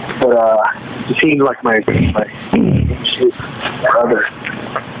 But it seems like my brother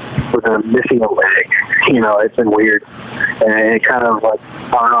with missing a leg. It's been weird, and it kind of like,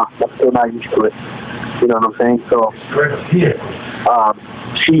 I don't know. I'm still not used to it. You know what I'm saying? So,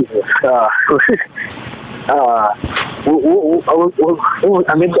 Jesus.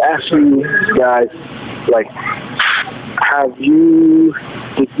 I meant to ask you guys, like, have you?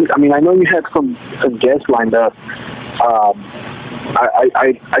 I know you had some guests lined up.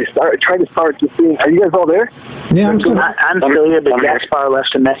 I tried to start to see. Are you guys all there? Yeah, I'm still here, but Gaspar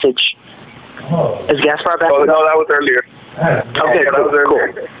left a message. Is Gaspar back? Oh, no, that was earlier. Okay, that was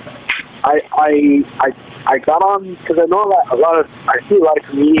earlier. Cool. I got on because I know I see a lot of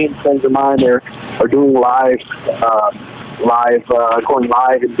comedian friends of mine are doing going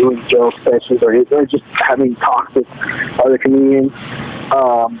live and doing joke sessions, or they're just having talks with other comedians.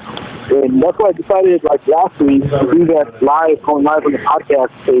 And that's why I decided, like last week, to do that going live on the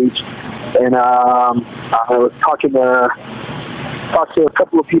podcast page. And I was talked to a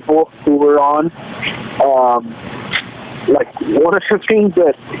couple of people who were on. Like one of the things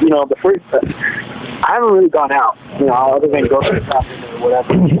that the first. I haven't really gone out, other than go to the shopping or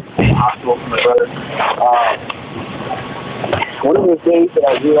whatever, the hospital for my brother. One of the days that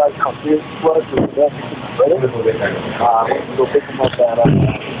I realized how serious it was that my brother. I went to go pick him up at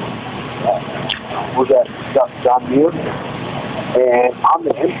John Muir. And on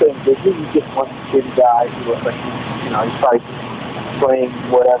the entrance, there's usually just one kid guy who was like, he's probably playing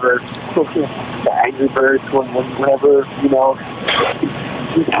whatever, the Angry Birds, whatever,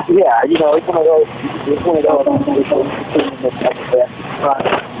 Yeah, it's one of those. It's one of those.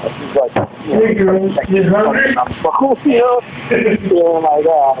 She's like, I'm full, like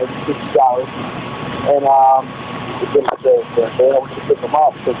that. It's $6. And they don't want to pick them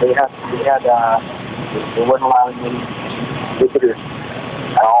up because they weren't allowing any visitors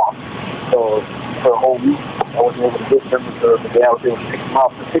at all. So for a whole week, I wasn't able to visit them until the day I was able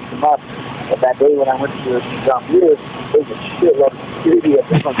to pick them up. But that day when I went to John Muir, there was a shitload of security at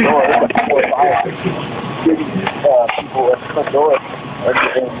the front door. There was like 4 or 5 security people at the front door.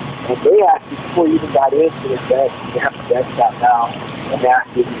 And they asked you before you even got into the bed, you have the bed shot down, and they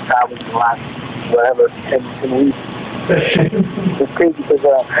asked you if you traveled in the last, 10 weeks. It's crazy because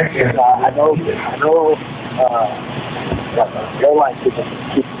I know airlines keep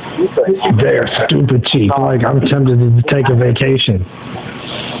they're stupid cheap. Like, I'm tempted to take a vacation.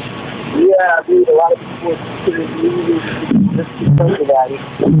 Yeah, dude, a lot of people just because of that.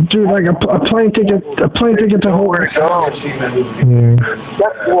 Dude, like a plane ticket to Hawaii. Yeah.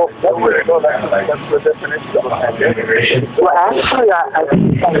 That's the definition of immigration. Well, actually, I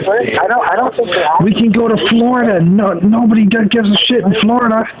don't think that. We can go to Florida. No, nobody gives a shit in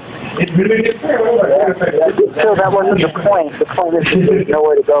Florida. So that wasn't the point. The point is there's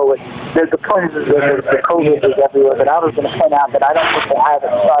nowhere to go. The point is that the COVID is everywhere. But I was going to point out that I don't think they have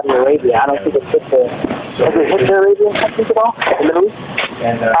it in Saudi Arabia. I don't think it's hit the. Has it hit the Arabian countries at all? The Middle East?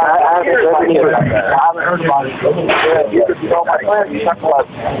 I haven't heard about it. My friends talk about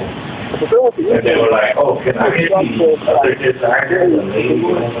it. And they were like, oh, can I get these other kids back here? And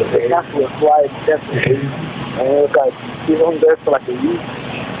it was like, he's only there for like a week.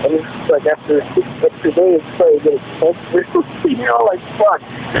 And it's like after 6 extra days, so you get expensive. Like, fuck.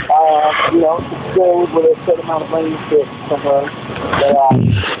 Just go with a certain amount of money to somewhere. But,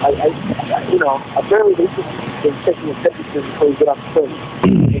 apparently they just been taking the temperature before you get on the plane.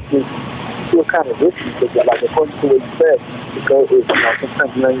 It just feel kind of risky because, like, according to what you said, because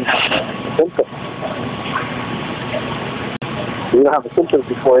sometimes you don't even have symptoms. You don't have the symptoms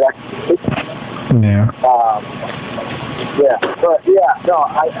before it actually hits you. Yeah. Yeah, but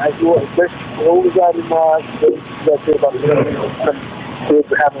there's what was that in about some kids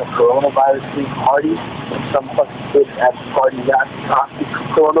were having a coronavirus themed party, and some fucking kids at the party got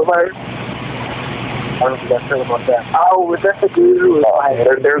coronavirus. I don't know if you guys heard about that. Oh, was that the dude who was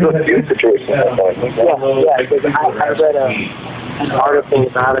there's a few situations like that. I read an article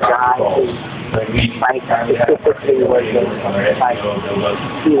about a guy who specifically was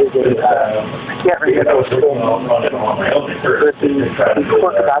he was I can't remember his full name, but he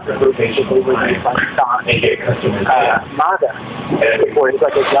spoke about the group because they were used by MAGA. Before he was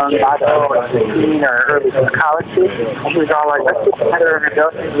like a young MAGA, like 16 or early college kid, and he was all like, let's get together and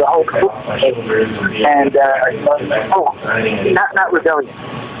rebellion the whole group. And not rebellion.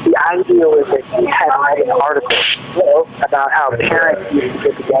 the idea was that he had read an article about how parents used to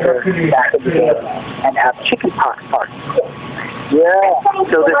get together back in the day and have chickenpox parties. Yeah.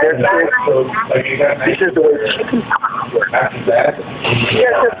 So that there's this is the way chickenpox works.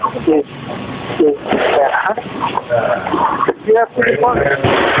 Yes, is you have pretty fun.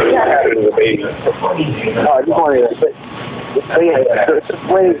 Yeah. You want to, but yeah, the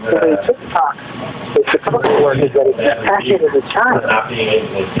way chickenpox is supposed to work is that if you pack it as a child,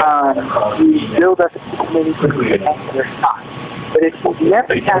 you build up many their stock. But if you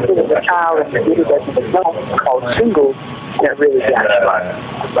never pack it as a child and you get it as an adult, it's called shingles, that really gets you.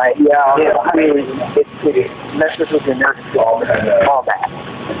 Right? Yeah. I mean, it messes with your nervous system, all that.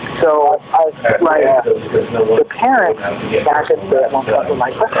 So, the parents back in the at one point were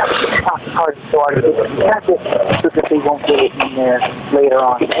like, let's have a chickenpox party so our kids can catch it so that they won't get it in there later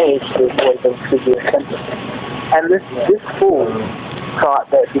on in age to avoid those severe symptoms. And this fool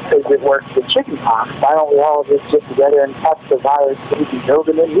thought that because it works with chickenpox, why don't we all just get together and touch the virus so we can build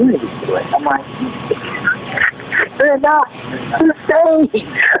an immunity to it? I'm like, they're not the same.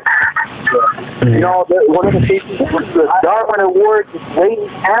 You know, one of the cases was the Darwin Award is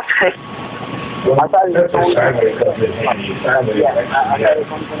waiting after. I thought it was only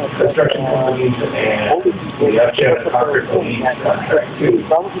construction companies and we have concrete police too.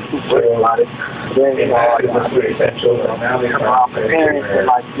 So, then, essential. Now they come out parents and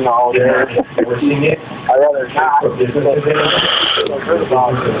like, you know, we're seeing it. I'd rather not. Heard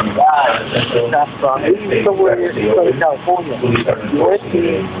about it. Even somewhere in Southern California, you went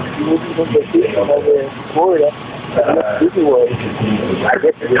to vacation over in Florida. Disney World. I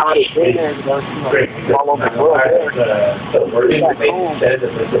guess it's how they did there, you know, all over the world there. So we're back home. Like,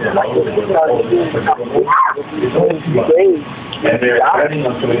 days. And they're running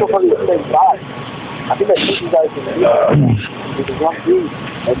on the same side. I think that's what you guys can do. It was one dude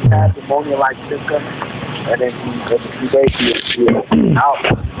that had pneumonia-like symptoms, and then in a few days he was out.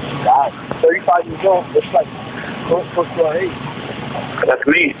 God, 35 years old. It's like close to our age. That's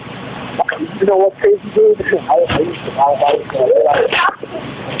me. You know what's crazy, dude? I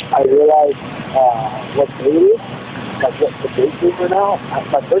realized what day it is, like what the date is right now.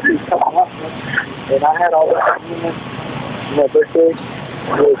 My birthday is coming up, and I had all that argument. My birthday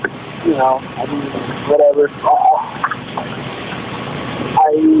was, you know, I mean, whatever.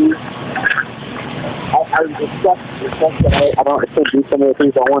 I respect that I can't do some of the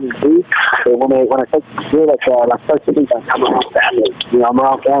things I want to do. So when I start to feel like that, I start to think I'm around family. You know, I'm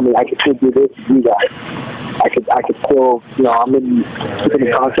around family. I can still do this to you guys. I could still, you know, I'm keeping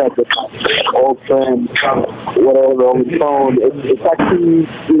in contact with old friends, whatever, over the phone. It's actually,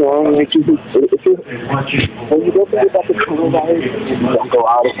 you know, when you don't think about the coronavirus, you don't go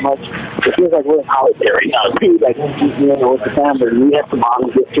out as much. It feels like we're in holiday right now. Like, you know, with the family, we had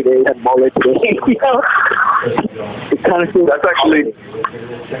tamales yesterday, had mole today. You know, it kind of feels. That's actually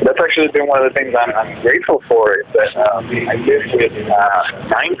been one of the things I'm grateful for. Is that I live with 9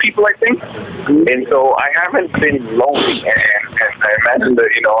 people, I think, and so I haven't been lonely. And I imagine that,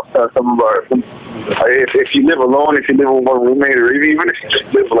 you know, some of our, if you live alone, if you live with one roommate, or even if you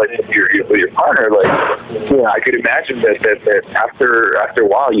just live like with your partner, like, yeah, I could imagine that after a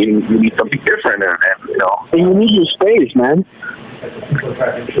while you need something different, and you know, and you need your space, man.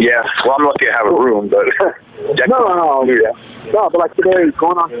 Yeah, well, I'm lucky to have a room, but no. Yeah. No, but like today,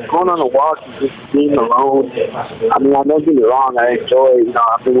 going on a walk and just being alone. I mean, I don't get me wrong. I enjoy, you know,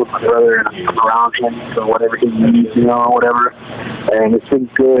 I've been with my brother and I'm around him for whatever he needs, you know, whatever. And it's been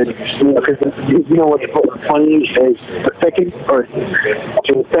good, you know, because you know what's funny is the second and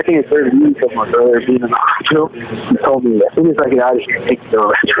third week of my brother being in the hospital, he told me as soon as I get out of here, take me to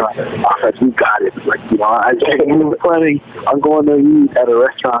a restaurant. I was like, you got it. Like, you know, I'm planning on going to eat at a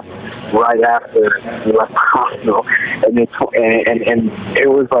restaurant right after we left the hospital, and it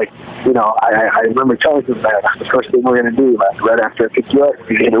was like, you know, I remember telling him that the first thing we're gonna do, like right after I pick you up,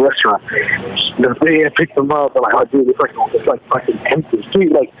 we get in a restaurant. The day I picked them up, I'm like, oh dude, it's like fucking empty.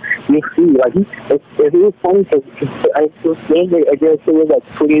 Dude, like you see, like it was funny because I guess it was like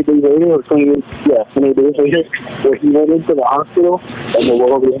 28 days later or 28 days later, where he went into the hospital and the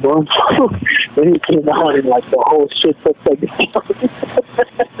world was going. Then he came out and like the whole shit looks like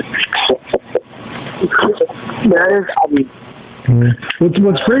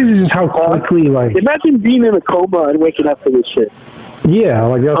What's crazy is how quickly, like, imagine being in a coma and waking up to this shit. Yeah,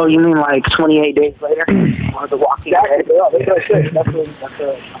 like that's... Oh, you mean like 28 days later? Or The Walking Dead? Yeah,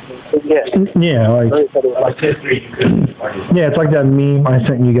 like... Yeah, it's like that meme I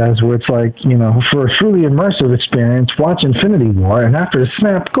sent you guys where it's like, you know, for a truly immersive experience, watch Infinity War, and after a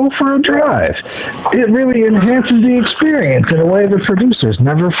snap, go for a drive. It really enhances the experience in a way the producers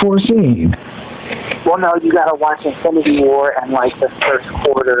never foreseen. Well, no, you gotta watch Infinity War and like the first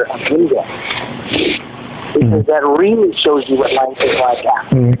quarter of Endgame. Because that really shows you what life is like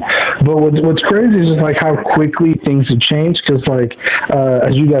after. But what's crazy is just like how quickly things have changed. Because like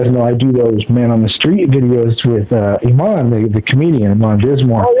as you guys know, I do those man on the street videos with Iman, the comedian Iman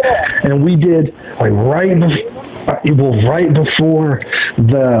Dismore, and we did like right before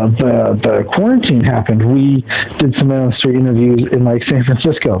the quarantine happened, we did some man on the street interviews in like San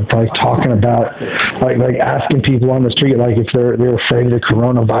Francisco, like talking about like asking people on the street like if they're afraid of the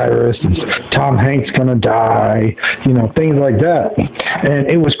coronavirus, and Tom Hanks gonna die, you know, things like that. And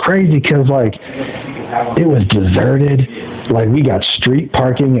it was crazy because like it was deserted. Like we got street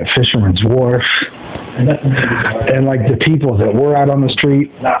parking at Fisherman's Wharf. And like the people that were out on the street,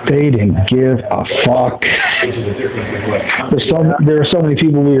 they didn't give a fuck. There are so many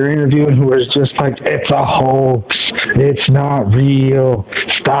people we were interviewing who was just like, it's a hoax, it's not real,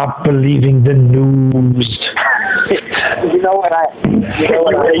 stop believing the news. You know what that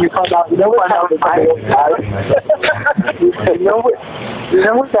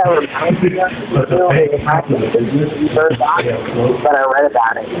reminds me of? Bird Box, but I read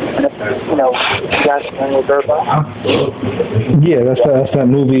about it. And it's, you know, you guys remember Bird Box? Yeah, that's that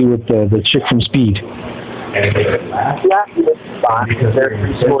movie with the chick from Speed. Yeah, there's some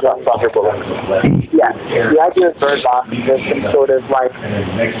sort of the idea of Bird Box is there's some sort of like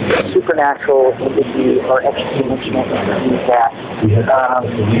supernatural entity or extra-dimensional entity that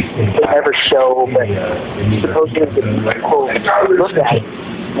they never show, but supposedly the people who look at it,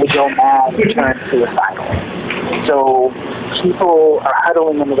 they go mad and turn suicidal. So people are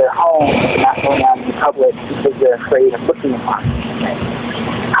huddling into their homes and not going out in the public because they're afraid of looking upon it.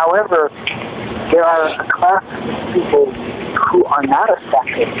 However, there are a class of people who are not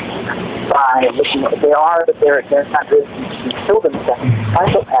affected by looking at they are, but they're not really to kill themselves.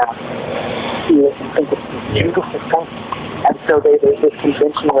 Psychopaths see it and think it's a beautiful thing. And so there's this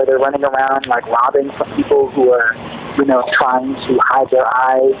convention where they're running around like robbing some people who are, you know, trying to hide their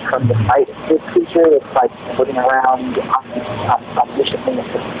eyes from the sight of this creature. It's like moving around omnisciently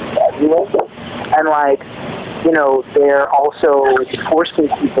everywhere. And like, you know, they're also forcing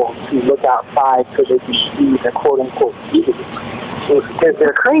people to look outside so they can see the quote-unquote beauty. Because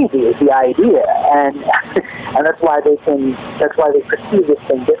they're crazy is the idea, and that's why they perceive this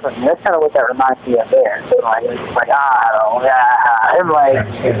thing differently. That's kind of what that reminds me of there. So like, it's like, I'm like,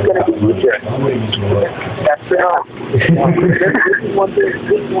 it's gonna be easier. That's one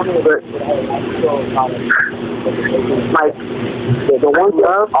of the like the ones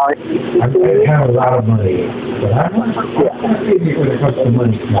of are I have a lot of money, but I'm not crazy when it comes to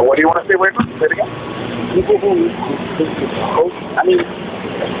money. What do you want to say away from? Say it again. People who I mean,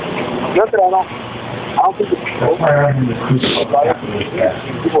 not that I don't think it's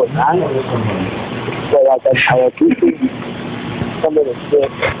people are dying, but like I do think some of the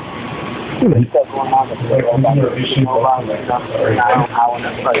shit stuff going on that's like, I don't know how and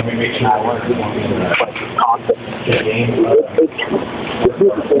that's like, I want to do concept. It's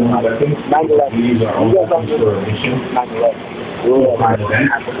interesting. 9/11. You guys don't do 9/11. There's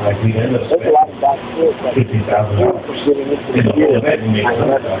a lot of bad shit that is getting into the year.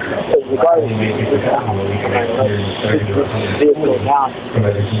 Regardless of vehicle down,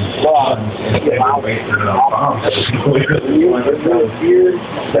 law,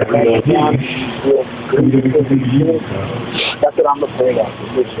 that's what I'm afraid of.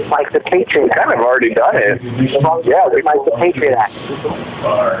 It's like the Patriot Act. Kind of already done it. Yeah, it's like the Patriot Act.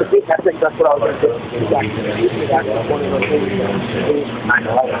 I think that's what I was going to say.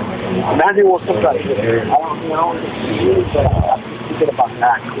 Imagine what somebody did. I don't know, but I'm thinking about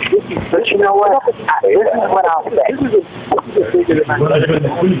that. But you know what? This is what I'll say.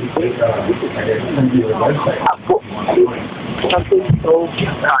 Something so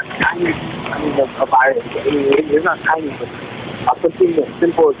tiny. I mean, a virus. It's not tiny, but something as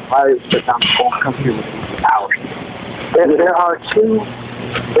simple as a virus that comes here with powers. There are two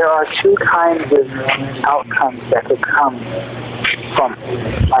kinds of outcomes that could come from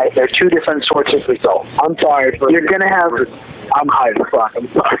it. Right? There are two different sorts of results. I'm sorry. You're going to have... I'm high as fuck. I'm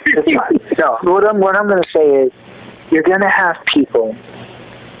sorry. No, what I'm going to say is you're going to have people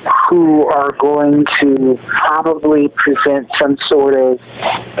who are going to probably present some sort of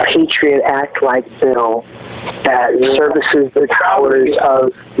Patriot Act-like bill that services the powers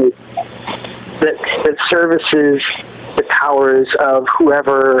of that services the powers of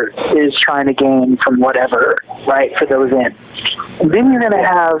whoever is trying to gain from whatever, right, for those ends. And then you're going to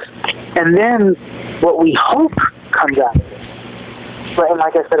have, and then what we hope comes out of it. But, and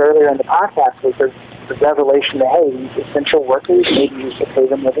like I said earlier in the podcast, was the revelation that, hey, these essential workers, maybe you should pay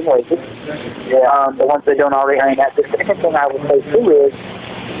them living wages. The ones that don't already earn that. The second thing I would say, too, is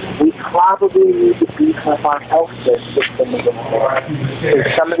we probably need to beef up our health system a little bit.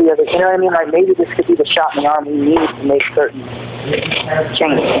 Some of the other, you know what I mean? Like, maybe this could be the shot in the arm we need to make certain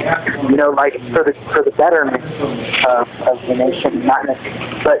changes. You know, like, for the betterment of the nation, not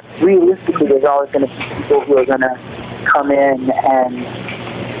necessarily. But realistically, there's always going to be people who are going to come in and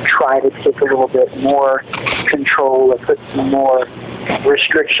try to take a little bit more control or put some more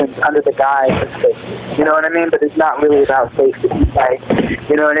restrictions under the guise of safety. You know what I mean? But it's not really about safety. Like,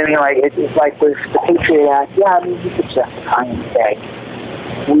 you know what I mean? Like, it's like with the Patriot Act, yeah, I mean, you could justify and say,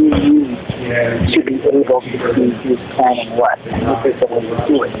 we need to be able to see who's planning what, and this is the way to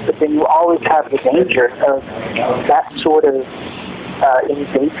do it. But then you always have the danger of that sort of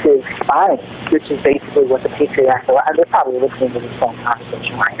invasive spying, which is basically what the Patriot Act allows. And they're probably listening to this phone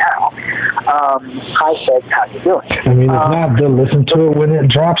conversation right now. Hi, Feds, how you doing? I mean, if not, they'll listen to it when it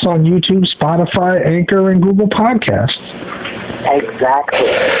drops on YouTube, Spotify, Anchor, and Google Podcasts. Exactly.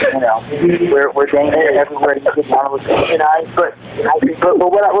 You know, we're dangling everywhere to get one of us. But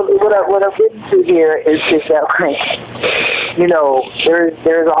what I'm getting to here is that, like, you know,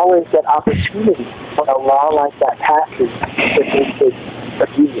 there's always that opportunity when a law like that passes that they could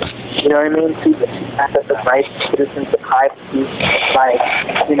abuse it. You know what I mean? To access the rights of citizens to privacy, like,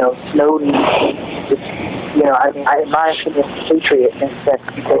 you know, Snowden. You know, I mean, in my opinion, Patriot in a sense,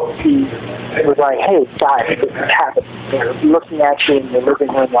 because he was like, hey, guys, this is happening. They're looking at you in your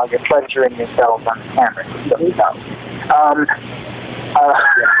living room while you're pleasuring yourself on the camera. So, you know.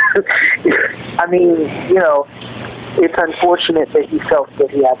 I mean, you know, it's unfortunate that he felt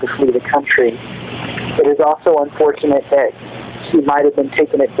that he had to flee the country. It is also unfortunate that he might have been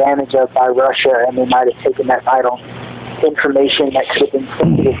taken advantage of by Russia, and they might have taken that vital information that could have been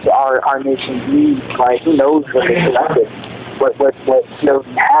sensitive to our nation's needs. Like, who knows what they collected, what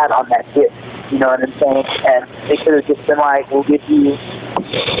Snowden had on that disk. You know what I'm saying? And they could have just been like, we'll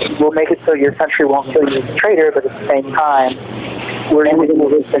make it so your country won't kill you as a traitor, but at the same time, we're going to give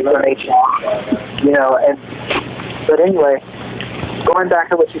this information. You know, but anyway, going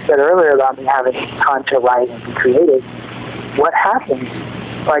back to what you said earlier about me having time to write and be creative, what happens?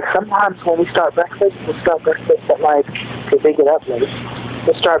 Like, sometimes when we start breakfast, we'll start breakfast at, like, because they get up late,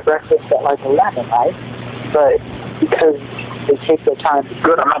 we'll start breakfast at, like, 11, right? But because they take their time to...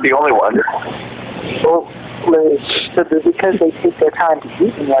 Good, I'm not the only one. Well, so because they take their time to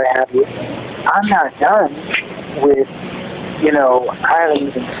eat and what have you, I'm not done with, you know, I haven't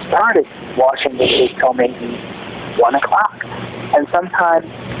even started watching this till maybe 1 o'clock. And sometimes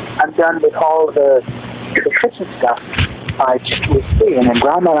I'm done with all the Christian stuff by 2 or 3, and then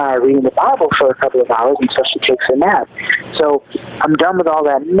Grandma and I are reading the Bible for a couple of hours until she takes a nap. So I'm done with all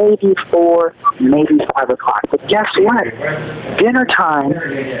that, maybe 4, maybe 5 o'clock. But guess what? Dinner time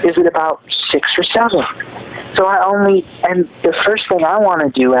is at about 6 or 7. So and the first thing I want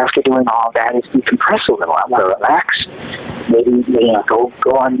to do after doing all that is decompress a little. I want to relax. Maybe go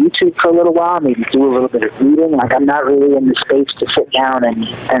on YouTube for a little while, maybe do a little bit of reading. Like, I'm not really in the space to sit down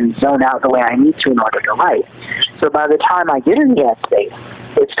and zone out the way I need to in order to write. So by the time I get in that space,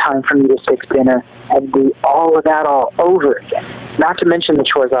 it's time for me to fix dinner and do all of that all over again. Not to mention the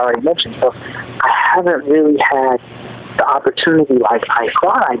chores I already mentioned. So I haven't really had the opportunity like I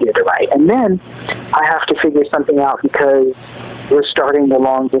thought I did to write. And then I have to figure something out because we're starting the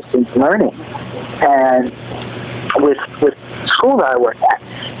long-distance learning and with school that I work at.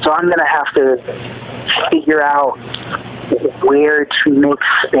 So I'm going to have to figure out where to make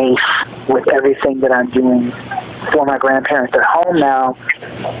space with everything that I'm doing for my grandparents at home now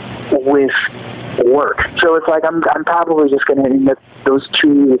with work. So it's like I'm probably just going to end up those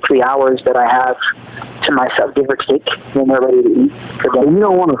 2 to 3 hours that I have to myself, give or take, when they're ready to eat. And you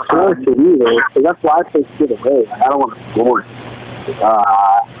don't want to force it either. So that's why I take shit away. Like, I don't want to force it.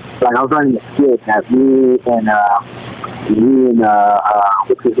 Like, I was running a skit that me and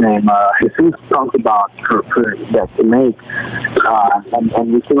what's his name, Jesus talked about that to make,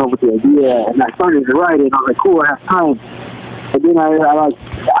 and we came up with the idea, and I started to write it, and I was like, cool, I have time. But then I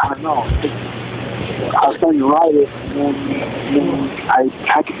don't know, I was starting to write it, and then I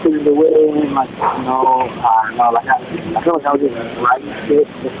had to put it away, and like, you know, like I feel like I was just writing shit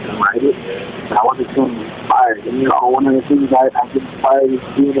just to write it, and I wasn't feeling inspired. And, you know, one of the things I get inspired is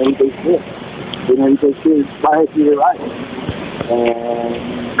doing everyday shit. You know, you just feel inspired to your life.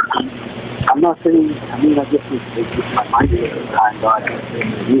 And I'm not saying, I mean, I guess it's my mindset at the time, but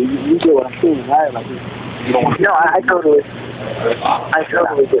you get what I'm saying, right? Like, you don't want to. No, I totally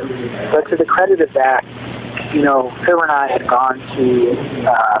do. But to the credit of that, you know, Phil and I had gone to,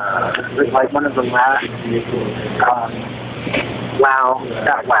 like one of the last,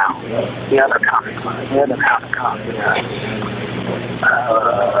 the other Comic Con,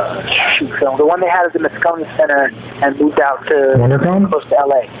 the one they had at the Moscone Center and moved out to WonderCon? close to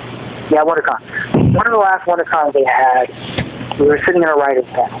LA. Yeah, WonderCon. One of the last WonderCons they had, we were sitting in a writer's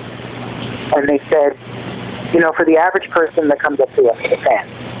panel, and they said, you know, for the average person that comes up to us, the fan,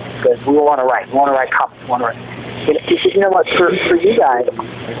 says, we want to write comics, you know what, for you guys,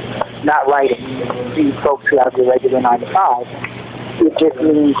 not writing, you folks who have your regular 9 to 5, it just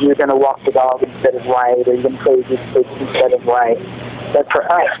means you're going to walk the dog instead of write, or you're going to play this instead of write. But for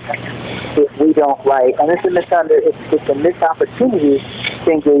us, if we don't write, and it's a missed opportunity to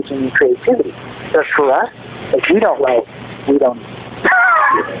engage in creativity. But for us, if we don't write, we don't.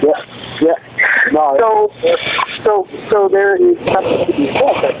 Yeah. No. So there is something to be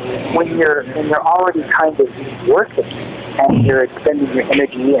said that when you're already kind of working and you're expending your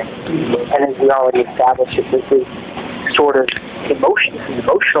energy in, and as we already established, this is sort of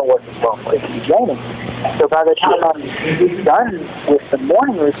emotional work as well. It's draining. So by the time I'm done with the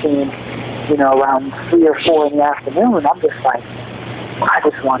morning routine, you know, around 3 or 4 in the afternoon, I'm just like, I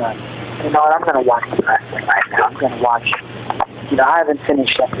just want to, you know, I'm going to watch the wrestling right now. I'm going to watch. You know, I haven't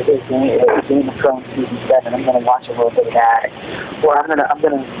finished up the Game of Thrones season 7. I'm going to watch a little bit of that, or I'm going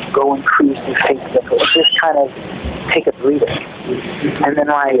to go and cruise through Facebook, or just kind of take a breather. And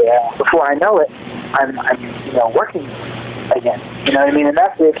then before I know it, I'm you know, working again. You know what I mean? And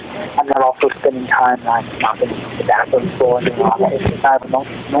that's it. I'm not also spending time not in the bathroom floor and all that. It's just I have a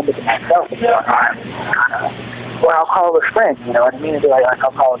moment to myself. You know, or I'll call a friend. You know what I mean? It'd be like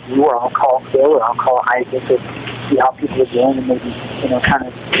I'll call you, or I'll call Bill, or I'll call Isaac to see how people are doing, and maybe, you know, kind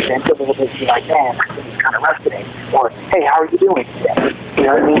of vent a little bit and be like, man, I think it's kind of rough today. Or, hey, how are you doing today? You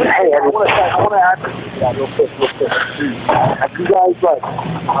know what I mean? Hey, I want to ask you that real quick. Have you guys, like,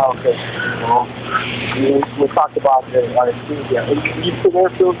 okay, well, we talked about our studio. Are you still there,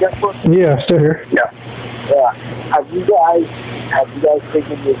 Phil Gessler? Yeah, still here. Yeah. Have you guys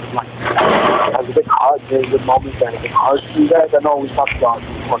taken this, like, has it been hard? There's a moment that it's been hard for you guys? I know we talked about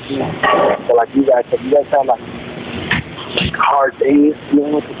working, but like you guys, have you guys had like hard days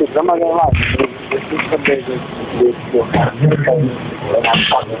dealing with the kids? I'm not gonna lie. There's some days that feel kind of independent, and I'm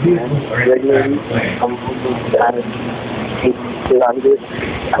talking to them regularly. I'm kind of hate to sit on this.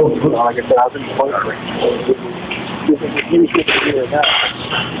 Like I said, I've been working. This is a huge thing to do right now.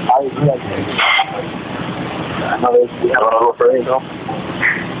 I was like, I know we have a little break, though.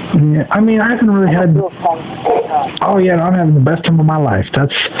 Yeah, I mean, I haven't really had. Oh yeah, I'm having the best time of my life.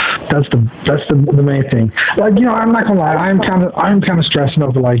 That's the main thing. Like, you know, I'm not gonna lie. I'm kind of stressing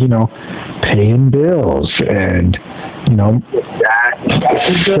over, like, you know, paying bills and, you know,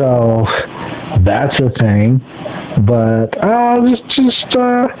 so that's a thing. But just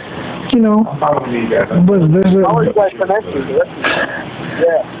you know, but there's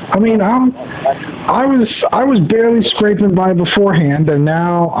I mean, I was barely scraping by beforehand, and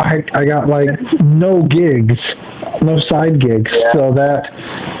now I got like no gigs, no side gigs, so that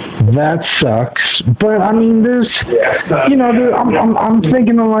sucks. But I mean, there's, you know, I'm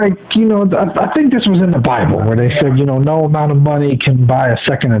thinking of, like, you know, I think this was in the Bible where they said, you know, no amount of money can buy a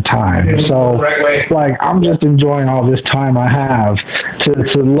second of time. So, like, I'm just enjoying all this time I have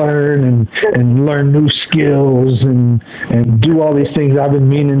to learn and learn new skills and do all these things I've been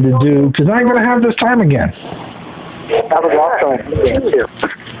meaning to do, because I ain't gonna have this time again. That was awesome.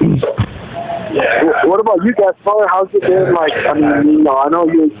 Yeah. What about you guys, Father? How's it been? Like, I mean, you know, I know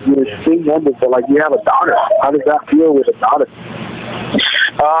you're single member, but like, you have a daughter. How does that feel with a daughter?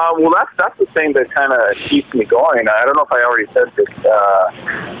 Well, that's the thing that kind of keeps me going. I don't know if I already said this.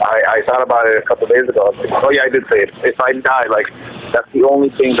 I thought about it a couple of days ago. Oh yeah, I did say it. If I die, like, that's the only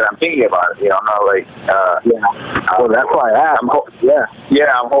thing that I'm thinking about. You know, I'm not like, well, that's why I asked.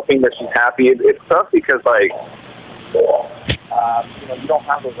 I'm hoping that she's happy. It's tough because, like, you know, you don't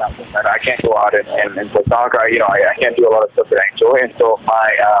have those options. I can't go out and play soccer. You know, I can't do a lot of stuff that I enjoy, and so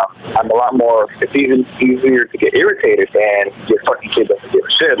I'm a lot more. It's easier to get irritated, and your fucking kid doesn't give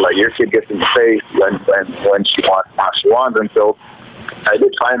a shit. Like, your kid gets in the face when she wants, how she wants, and so I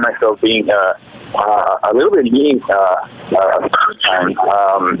did find myself being a little bit mean time.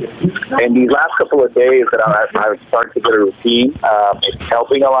 And these last couple of days that I've started to get a routine, it's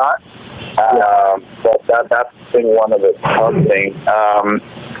helping a lot. But that's been one of the tough things.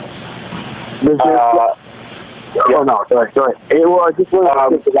 Oh no, sorry. Well, I just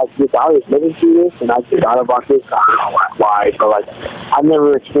wanted to like I was living through this, and I just thought about this. I don't know why, but like I've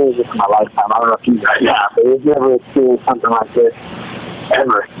never experienced this in my lifetime. I don't know if you guys have, but I've never experienced something like this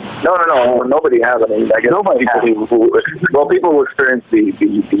ever. No. Nobody has. I mean, I guess people who experienced the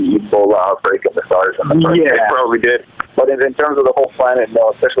Ebola outbreak and the SARS and the SARS, they probably did. But in terms of the whole planet,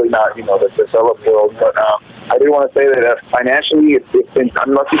 no, especially not, the developed world. But I do want to say that financially,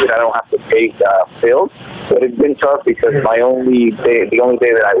 I'm lucky that I don't have to pay bills. But it's been tough because the only day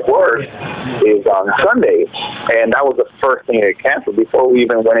that I work is on Sundays, and that was the first thing that canceled before we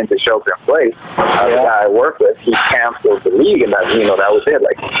even went into shelter in place. The guy I work with, he canceled the league, and that was it.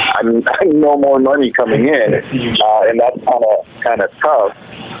 Like I'm no more money coming in, and that's kind of tough.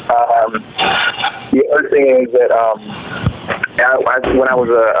 The other thing is that when I was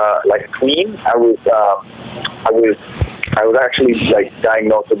a tween, I was actually like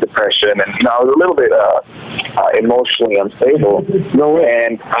diagnosed with depression, and I was a little bit emotionally unstable. No way.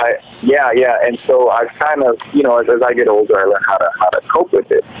 And and so I kind of, as I get older, I learn how to cope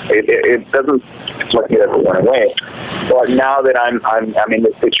with it. It doesn't like it ever went away. But now that I'm in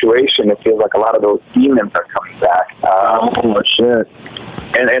this situation, it feels like a lot of those demons are coming back. Oh shit.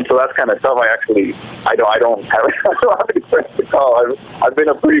 And so that's kind of tough. I don't have any friends to call. I've been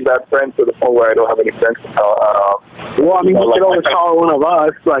a pretty bad friend to the point where I don't have any friends to call. Well, I mean, you could always call one of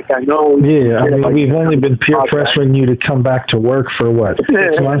us. Like, I know. Yeah, I mean, we've only been peer pressuring you to come back to work for what, 6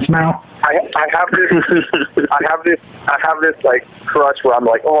 months now? I have this like crutch where I'm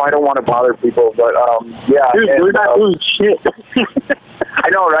like, I don't want to bother people, but Dude, we're not doing shit. I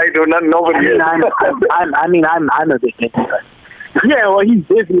know, right? Nobody is. I'm a bit busy. Yeah, well, he's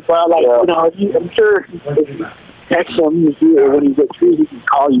busy, but I'm sure if you text him when he gets free, he can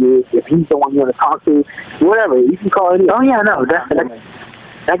call you if he's the one you want to talk to. Whatever, you can call him. Oh yeah, no, definitely.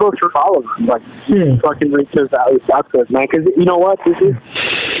 That goes for all of them. Like, fucking reach those values out to us, man. Because you know what, this is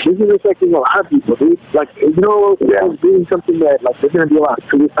affecting a lot of people, dude. Like, doing something that like there's gonna be a lot of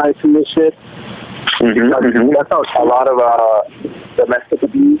suicide through this shit. That's how a lot of domestic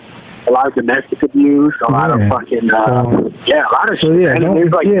abuse. A lot of domestic abuse, a lot of fucking, a lot of shit. Yeah,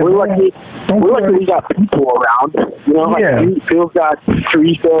 we're lucky we got people around. Phil's got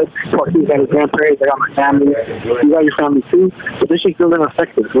Teresa, Clark's got his grandparents, I got my family. You got your family too. But this shit's still gonna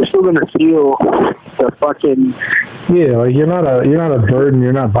affect us. We're still gonna feel the fucking. Yeah, like you're not a burden.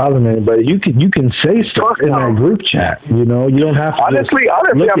 You're not bothering anybody. You can say stuff in that group chat. You don't have to honestly,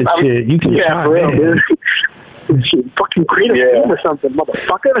 look at shit. You can chime in. Fucking create a team or something,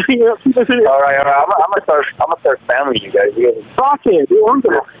 motherfucker. All right. I'm gonna start spamming you guys. Fuck it, dude. I'm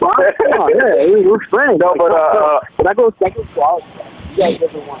gonna fuck. Hey, we're friends. No, but that goes to all. You guys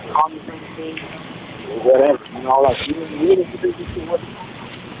ever want to call me anything? Whatever, like you didn't do this shit with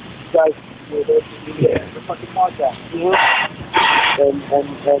you guys. The fucking podcast, and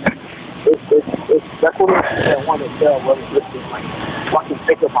it's that's what I want to tell. What it's like, fucking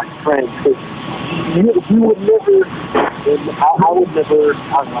pick up my friends, because you would never, and I would never,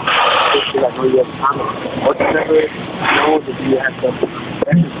 I don't know, I know you have a comment, but you never know that you have something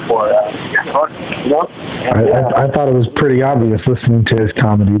for, I thought it was pretty obvious listening to his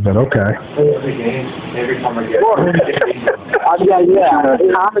comedy, but okay. Comedy, and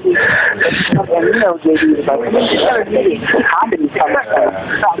JD is like, comedy comes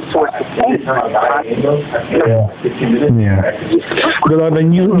from source of pain. Yeah. But I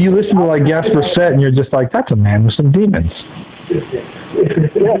mean, you listen to like Jasper Sett, and you're just like, that's a man with some demons.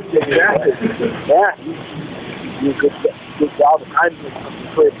 Yeah, exactly. Yeah. You good job. I'm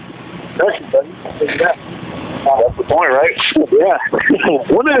good. That's the point, right? Yeah.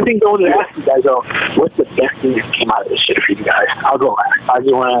 One of the things I wanted to ask you guys, though, what's the best thing that came out of this shit for you guys? I'll go last. I just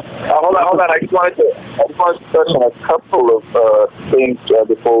want to... hold on. I just wanted to touch on a couple of things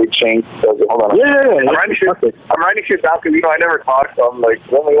before we change. Hold on. Yeah. I'm writing shit down because, I never talked, so I'm like,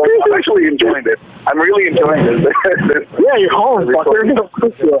 I'm actually enjoying this. I'm really enjoying this. Yeah, you're home, fucker.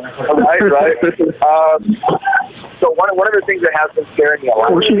 Right. So one of the things that has been scaring me a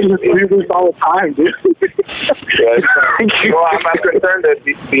lot. We should just do this all the time, dude. Well, I'm concerned that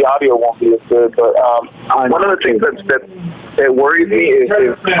the audio won't be as good, but one of the things that worries me is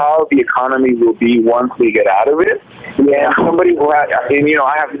how the economy will be once we get out of it. Yeah, somebody who I have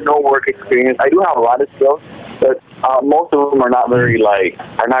no work experience. I do have a lot of skills, but most of them are not very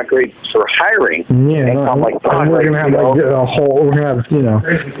are not great for hiring. Yeah, we're gonna have we're gonna have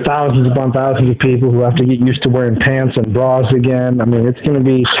thousands upon thousands of people who have to get used to wearing pants and bras again. I mean, it's gonna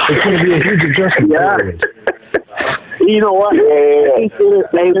be a huge adjustment period. You know what? Yeah. Hey,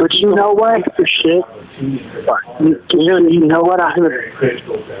 but you know what? For shit. You know what?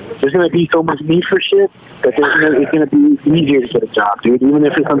 There's gonna be so much need for shit that it's gonna be easier to get a job, dude. Even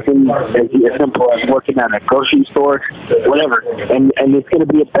if it's something as simple as working at a grocery store, whatever. And it's gonna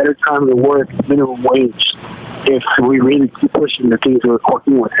be a better time to work minimum wage if we really keep pushing the things we're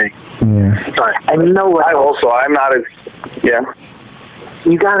working with. Yeah. Sorry. And you know what? I'm not as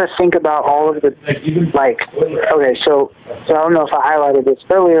You got to think about all of the, like, okay, so I don't know if I highlighted this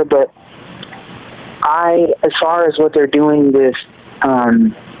earlier, but as far as what they're doing with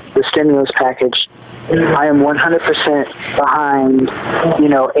the stimulus package, I am 100% behind,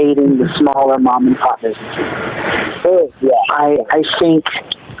 aiding the smaller mom and pop businesses. Yeah. I think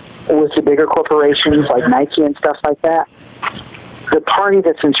with the bigger corporations like Nike and stuff like that, the party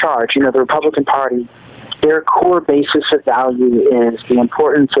that's in charge, the Republican Party, their core basis of value is the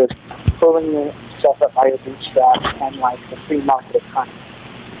importance of pulling yourself up by your bootstraps and like the free market economy.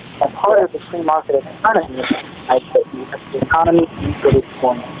 And part of the free market economy is that you have the economy equally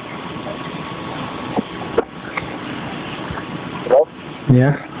formed. Hello?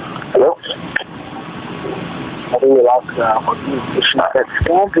 Yeah. Hello? I think we lost that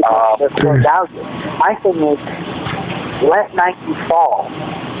stands against their core value. My thing is, let Nike fall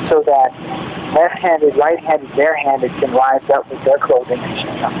so that left-handed, right-handed, bare-handed can rise up with their clothing and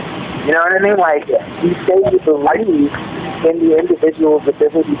shit. You know what I mean? Like, you say you believe in the individual's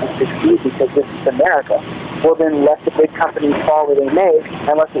ability to succeed because this is America. Well, then let the big companies fall where they may,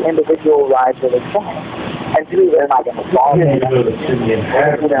 and let the individual rise where they can. And to me, they're not going to fall.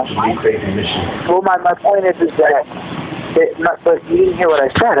 Well, my point is that, but you didn't hear what I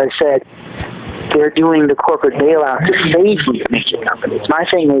said. I said, they're doing the corporate bailout to save these major companies. My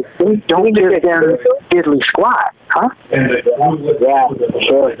thing is, don't give them diddly squat, huh? Yeah,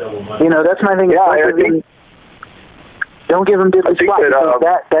 sure. That's my thing. Don't give them diddly squat.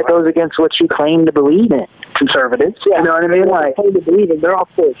 That goes against what you claim to believe in, conservatives. Yeah. You know what I mean? Like, claim to believe in, they're all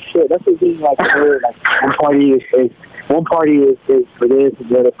full of shit. That's what being like weird. Like one party is for this, and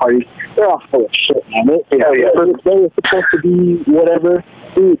the other party, they're all full of shit, man. They're supposed to be whatever.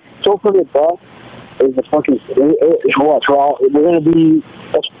 Dude, so for the buck is the fucking. We're gonna be.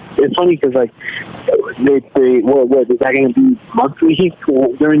 It's funny because like what is that gonna be monthly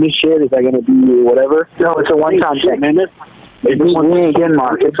during this shit? Is that gonna be whatever? No, it's a one-time thing. We ain't getting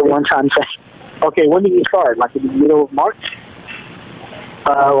Mark. It's a one-time thing. Okay, when did you start? Like in the middle of March?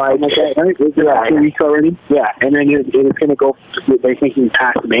 Like 2 weeks already. Yeah, and then it's gonna go. They're thinking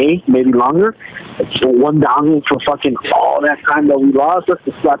past May, maybe longer. It's $1 for fucking all that time that we lost. That's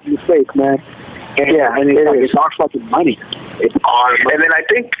a slap in the face, man. And it's our fucking money. It's our money. And then I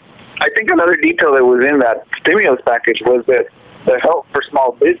think another detail that was in that stimulus package was that the help for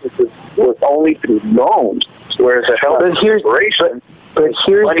small businesses was only through loans, whereas the help for corporations. But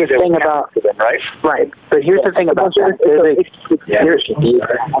here's the thing about them, right? But here's the thing about that.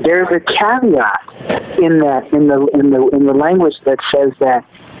 There's a caveat in the language that says that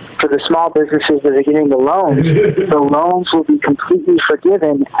for the small businesses that are getting the loans will be completely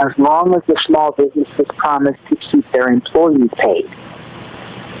forgiven as long as the small businesses promise to keep their employees paid.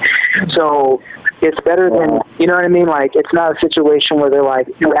 So it's better than, you know what I mean? Like, it's not a situation where they're like,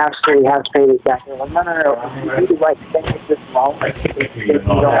 you absolutely have to pay this back. They're like, no. You do the right thing with this loan. You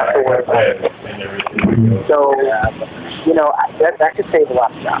don't have to worry about it. So, that could save a lot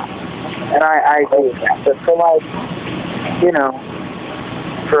of jobs. And I agree with that. But for like,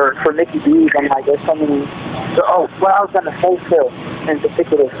 for Mickey D's, I'm like, there's so many. What I was going to say too, in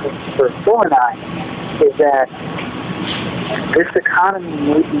particular for 4-9, is that this economy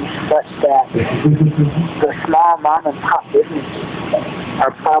may be such that the small mom and pop businesses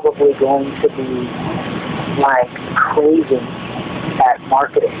are probably going to be like crazy at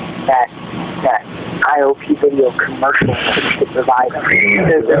marketing that IOP video commercials to provide them.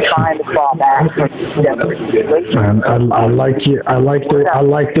 They're trying to claw back from desperate situations. I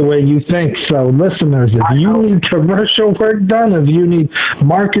like the way you think. So, listeners, if you need commercial work done, if you need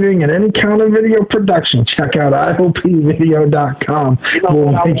marketing and any kind of video production, check out IOPvideo.com.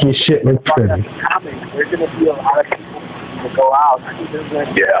 We'll make your shit look pretty. There's going to be a lot of people to go out. I think there's going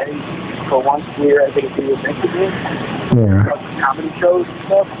to be for once a year, I think it's going to be comedy shows and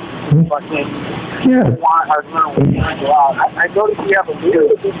stuff. Fucking go out. I noticed we have a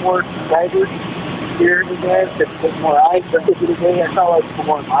little bit more divers here in the game, a bit more eyes. But the day I saw like some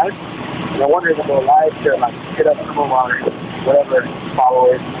more live. And I wonder if they'll go live to like hit up some of our whatever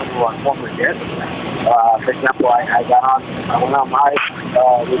followers, some of our former guests. For example, I went on live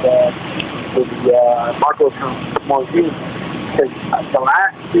with Marco from More Views. Because the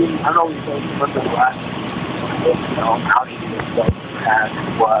last thing, I don't know if you remember the last how she was.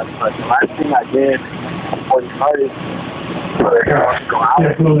 But the last thing I did before he started was go out.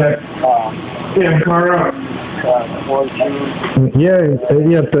 Before June.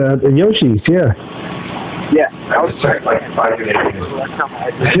 Yeah, the Yoshi's, yeah. Yeah, that was like 5 days. Last time I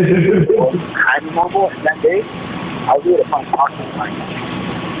was kind of mobile, and that day, I was able to find parking like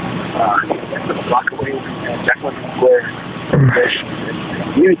a block away from Jacqueline Square.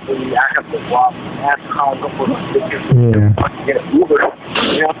 Usually, I have to walk and ask cars up for get an Uber.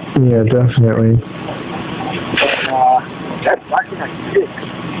 You know? Yeah, definitely. And that's the last thing I did.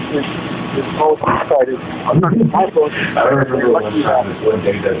 This whole thing started. I'm not my fault. I remember one time, one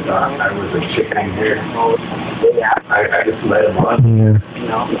day that I was a chicken here. I just let him on. Yeah.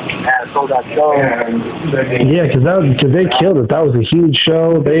 You know, and so that show. Yeah, because they killed it. That was a huge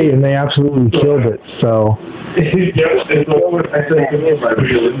show. They absolutely killed it. So. Shout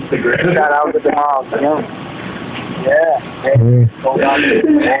out to the house, you know. Yeah. And so that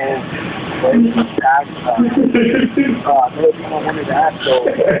another thing I wanted to ask, so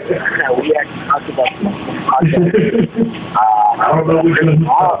we actually talked about podcast. I don't know which one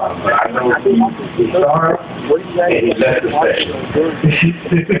but I know what do you guys doing?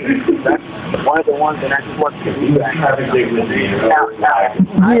 That's one of the ones that I just want to read. Yeah.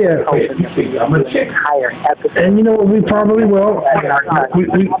 I'm going to check higher episode. And you know what, we probably will.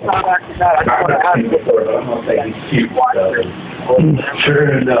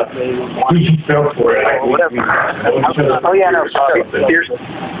 Sure enough, he fell for it. Oh yeah, no. Here's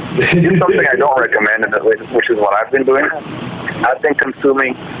something I don't recommend, which is what I've been doing. I've been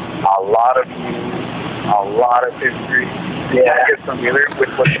consuming a lot of history. Yeah, I get familiar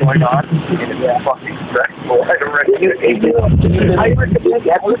with what's going on, and it's fucking stressful. I don't recommend it. Have you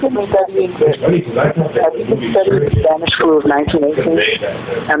been studying the Spanish flu of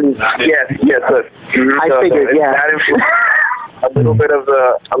 1918? I mean, yes. I figured, yeah. A little bit of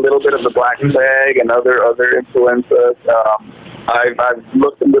the Black Plague and other influences. I've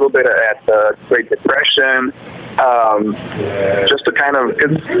looked a little bit at the Great Depression, just to kind of,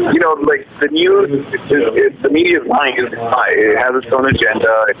 because like the news, the media is lying. It has its own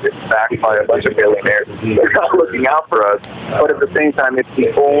agenda. It's backed by a bunch of billionaires. They're not looking out for us, but at the same time, it's the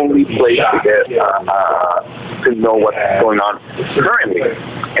only place to get to know what's going on currently.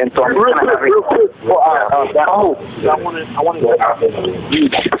 And so I'm real quick. Well, I want to know you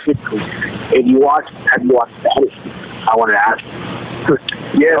specifically. Have you watched Spanish? I wanted to ask.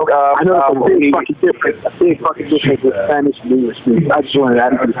 Yes, I know it's a big fucking difference with Spanish and English. I just wanted to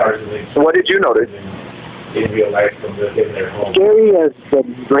ask you. What did you notice? In real life from in their home. Scary as the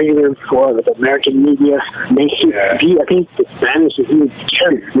regular for the American media makes it be. I think the Spanish is really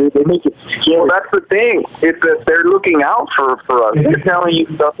scary. They make it scary. Well, that's the thing. It's that they're looking out for us. They're telling you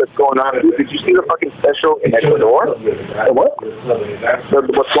stuff that's going on. Did you see the fucking special in Ecuador? What?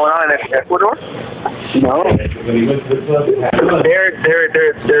 What's going on in Ecuador? No.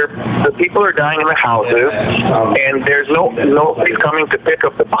 The people are dying in the houses, and there's nobody's coming to pick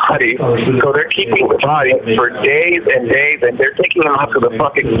up the bodies, so they're keeping the bodies for days and days, and they're taking them out to the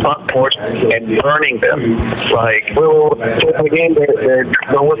fucking front porch and burning them. Like, well, again,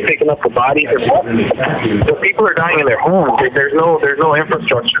 no one's picking up the bodies. The people are dying in their homes. There's no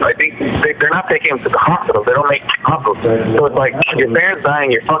infrastructure. I think they're not taking them to the hospital. They don't make hospitals. So it's like your parents dying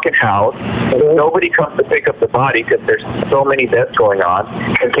in your fucking house, and nobody comes to pick up the body because there's so many deaths going on.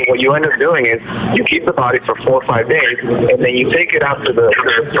 And so what you end up doing is you keep the body for 4 or 5 days, and then you take it out to the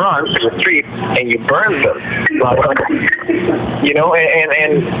front, to the street, and you burn them. And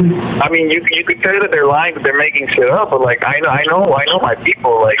I mean, you could say that they're lying, that they're making shit up, but like I know my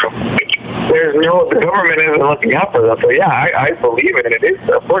people. Like, the government isn't looking out for them. So yeah, I believe it, and it is.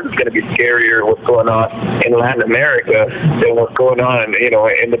 Of course, it's going to be scarier what's going on in Latin America than what's going on,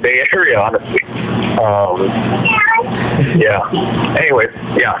 in the Bay Area. Honestly, yeah. Anyways,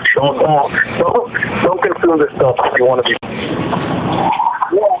 yeah. Don't consume this stuff if you want to be.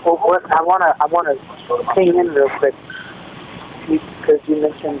 Yeah, well, I wanna ping in real quick because you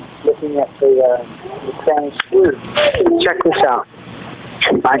mentioned looking at the Spanish flu. Check this out.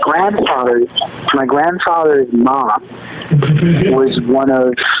 My grandfather's mom was one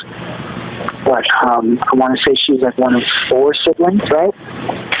of I want to say she was like one of 4 siblings, right?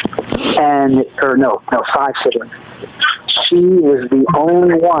 5 siblings. She was the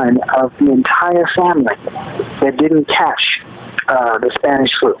only one of the entire family that didn't catch the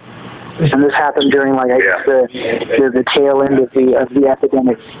Spanish flu, and this happened during the tail end of the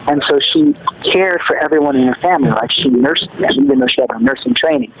epidemic. And so she cared for everyone in her family, like she nursed them, even though she had no nursing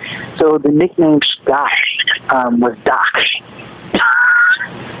training. So the nickname she got was Doc.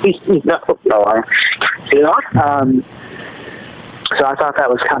 So I thought that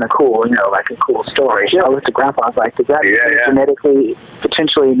was kind of cool, like a cool story. I looked at Grandpa, I was like, does that genetically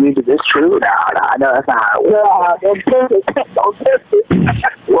potentially immune to this true? No, that's not how it works. Don't test it.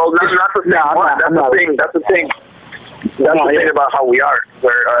 Well, that's the thing. That's the thing. That's the thing about how we are,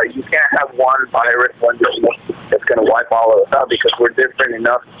 where you can't have one virus, one disease that's going to wipe all of us out because we're different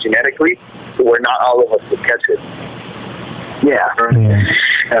enough genetically, so we're not all of us to catch it. Yeah.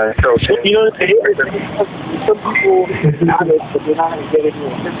 So some people got it, but they're not going to get it.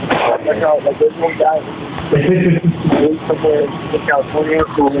 Like there's one guy somewhere in California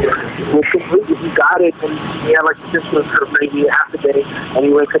who he got it and he had like symptoms for maybe half a day and he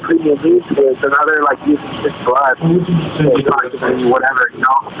went completely immune to it. Another like using his blood, whatever,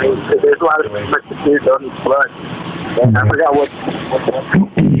 There's a lot of like the kids don't need blood. And I forgot what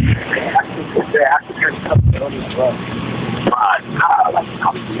they actually turn up don't need blood. But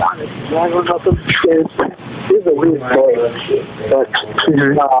I'll be honest, I don't know if it's a weird story. But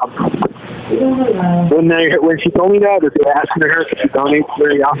when she told me that they asked her if she donates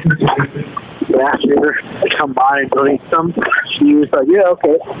very often, they asked her to come by and donate some. She was like, yeah,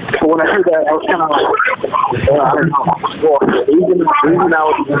 okay. But when I heard that, I was kind of like, I don't know. Well, the reason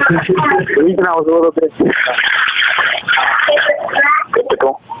I was a little bit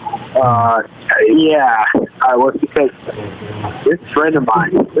skeptical. Was because this friend of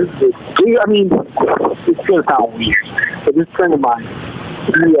mine, it's going to sound weird, but this friend of mine,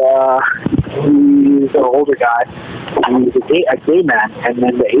 he's an older guy, he's a gay man, and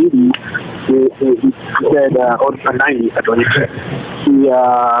in the 80s, he said, 90s, I believe, he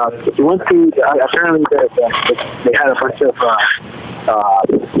went to, apparently they had a bunch of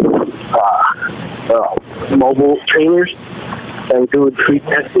mobile trailers that were doing free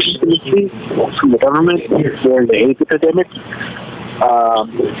testing from the government during the AIDS epidemic.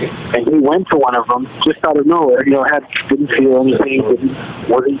 And he went to one of them just out of nowhere. Didn't feel anything,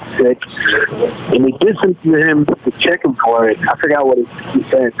 wasn't sick. And they did something to him to check him for it. I forgot what he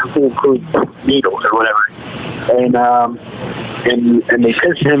said, something including needles or whatever. And they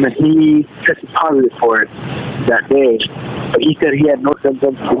tested him and he tested positive for it that day. But he said he had no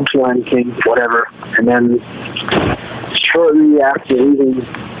symptoms, didn't feel anything, whatever. And then shortly after leaving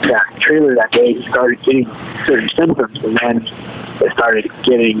that trailer that day, he started getting certain symptoms, and then they started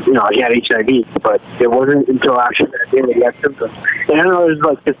getting, he had HIV, but it wasn't until after that day that he had symptoms. And I know there's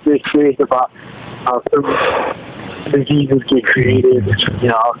like this big series about how some diseases get created, there's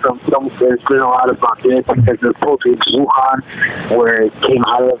been a lot about this because they're supposed to be in Wuhan, where it came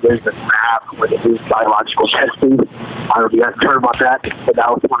out of, there's a lab where they do biological testing. I don't know if you guys heard about that, but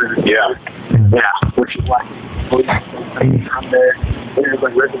that was one of the which is why I'm there. There's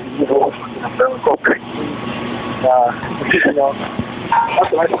like Resident Evil, umbrella corporation. That's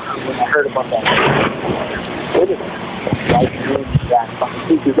what I thought when I heard about that. What is that?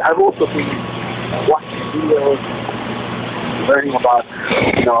 Because I've also been watching videos, learning about,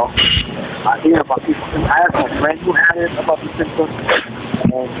 hearing about people. I have a friend who had it about the symptoms,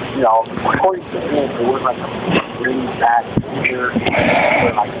 and according to him, it was like a really bad fever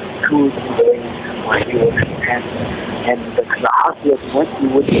for like 2 or 3 days where he was intense, and the hospital he went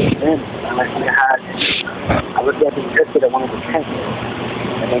to wouldn't get him in unless he had. I looked at him tested at one of the tents,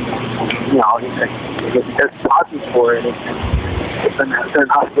 and then he's like, if he tested positive for it, certain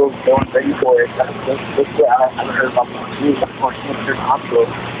hospitals weren't ready for it. That's what I haven't heard about the news. Of course, certain hospitals,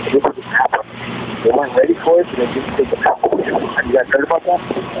 this is happening. They weren't ready for it, so they didn't take the path. Have you guys heard about that?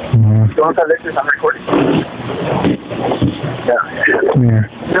 Don't have listeners, I'm recording. Yeah.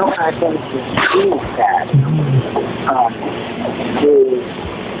 I think the thing that is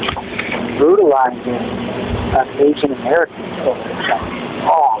brutalizing Asian Americans.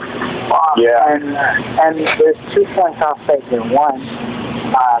 And there's 2 points I'll say here. One,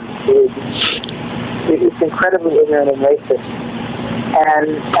 it's incredibly ignorant and racist, and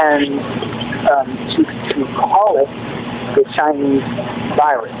to call it the Chinese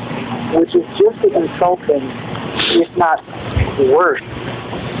virus, which is just as insulting, if not worse,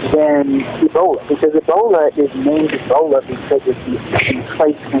 than Ebola, because Ebola is named Ebola because it's in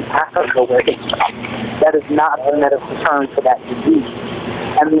place in Africa where it's from. That is not the medical term for that disease.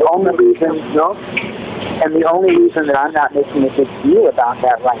 And the only reason that I'm not making a big deal about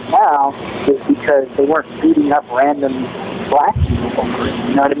that right now is because they weren't beating up random black people.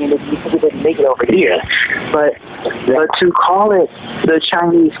 You know what I mean? It's because they didn't make it over here. But to call it the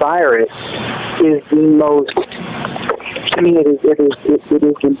Chinese virus is the most. I mean, it is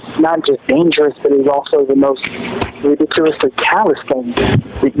not just dangerous, but it is also the most ridiculously callous thing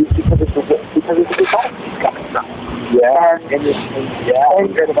because it's a result coming from. Yeah. And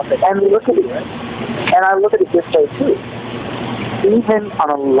look at it. And I look at it this way too. Even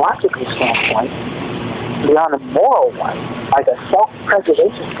on a logical standpoint, beyond a moral one, like a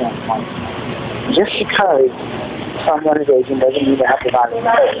self-preservation standpoint, just because someone is Asian doesn't mean to have the virus.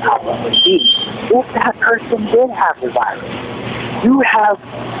 If that person did have the virus, you have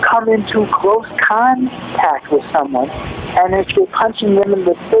come into close contact with someone, and if you're punching them in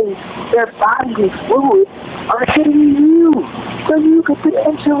the face, their bodily fluids are hitting you, so you could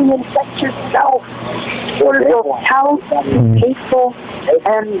potentially infect yourself. Or how hateful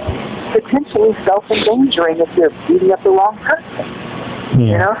and potentially self-endangering if you're beating up the wrong person. Yeah.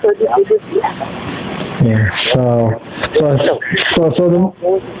 You know, so it just yeah. So the.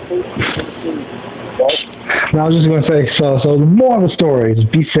 Now I was just gonna say, so the moral of the story is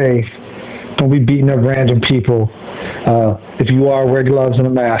be safe. Don't be beating up random people. If you are, wear gloves and a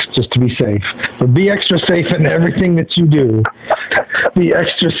mask just to be safe. But be extra safe in everything that you do. Be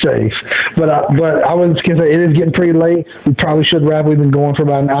extra safe. But I was gonna say it is getting pretty late. We probably should wrap. We've been going for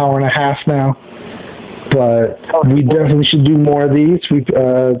about an hour and a half now. But we definitely should do more of these. We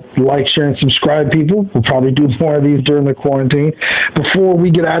like, share, and subscribe, people. We'll probably do more of these during the quarantine. Before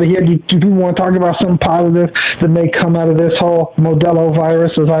we get out of here, do people want to talk about something positive that may come out of this whole Modelo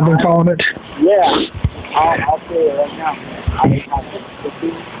virus, as I've been calling it? Yeah, I'll say it right now. I'm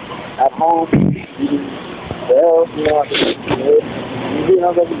at home eating well, you know, you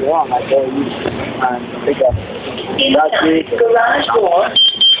don't get me wrong. I tell you, pick up garage door.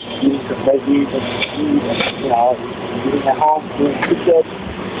 Eating some veggies and you know, eating at home, doing pizza.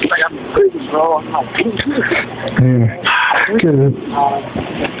 Like I'm crazy, bro. I'm like, good.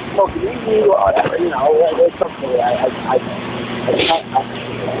 Smoking weed or whatever, you know, it's something I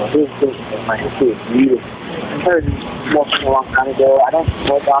this is my history of weed. I started smoking a long time ago. I don't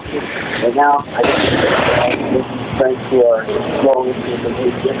smoke often, but now I just friends who are slowly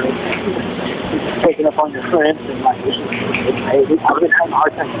taking up on your friends and like I've been having a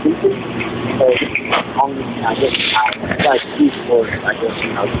hard time sleeping, so I guess I excuse for I guess,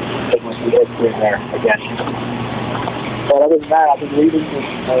 you know, taking my head here and there again. But other than that, I've been reading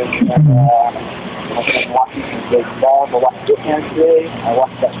and I've been watching baseball. I watched Hitman today. I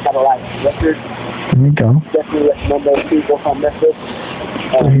watched that Satellite Record. There you go. Definitely recommend those people on Netflix.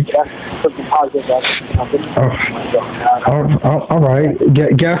 That's something positive that all right.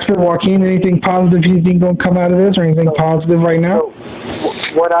 Gaspar, Joaquin, anything positive you think going to come out of this, or anything positive right now? So,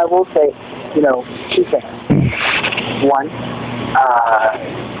 what I will say, you know, two things. One,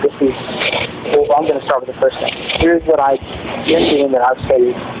 this is, well, I'm going to start with the first thing. Here's what I've been doing that I've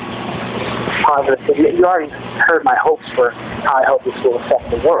said positive. You already heard my hopes for how I hope this will affect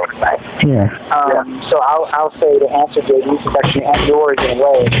the world, right? Yeah. So I'll say to answer JD's question and yours in a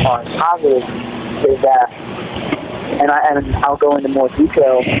way as far as positive is that, and I'll go into more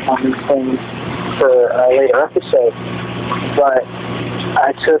detail on these things for a later episode, but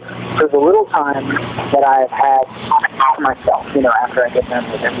I took, for the little time that I've had myself, you know, after I get done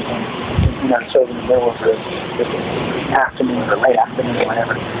with everything, you know, so in the middle of the afternoon or late afternoon or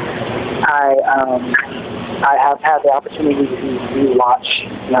whatever, I have had the opportunity to rewatch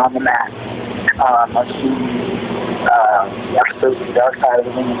Beyond the Mat. I've seen the episodes of The Dark Side of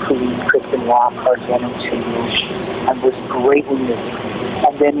the Ring, including Kristen Rock, Parts 1 and 2, and was greatly moved.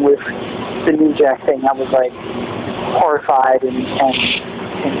 And then with the New Jack thing, I was like horrified and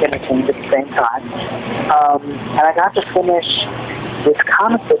entertained at the same time. And I got to finish this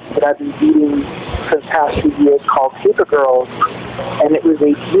comic book that I've been reading for the past few years called Paper Girls, and it was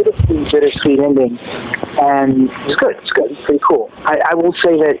a beautifully bittersweet ending, and it's good, it's pretty cool. I will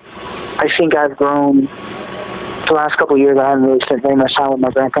say that I think I've grown, the last couple of years I haven't really spent very much time with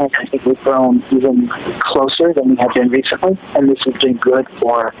my grandparents. I think we've grown even closer than we have been recently, and this has been good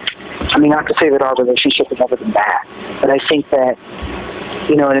for, I mean, not to say that our relationship has ever been bad, but I think that,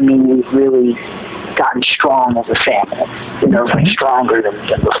 you know what I mean, we've really gotten strong as a family, you know, like stronger than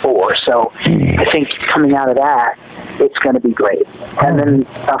before. So I think coming out of that, it's going to be great. And then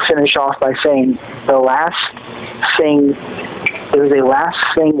I'll finish off by saying there was a last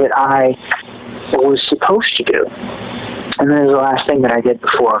thing that I was supposed to do, and then there's the last thing that I did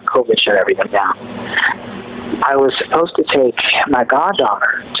before COVID shut everything down. I was supposed to take my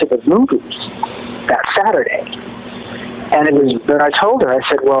goddaughter to the movies that Saturday, and but I told her, I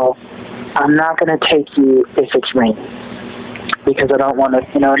said, well, I'm not going to take you if it's raining, because I don't want to,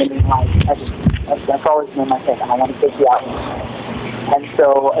 you know what I mean? Like, that's always been my thing. I don't want to take you out. And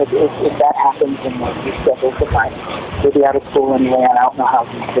so if that happens, then we schedule the night. We'll be out of school anyway, and I don't know how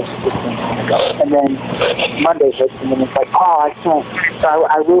this thing's going to go. And then Monday hits, and then it's like, oh, I can't. So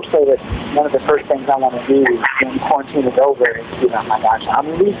I will say that one of the first things I want to do when quarantine is over is, oh my gosh, I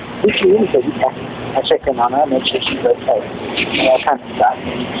mean, we communicate. I check in on her, make sure she's okay, and that kind of stuff.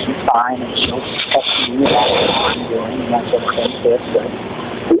 And she's fine, and she'll text me about what I'm doing, and that sort of thing. So it's good.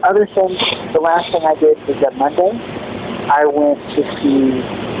 The other thing, the last thing I did was that Monday, I went to see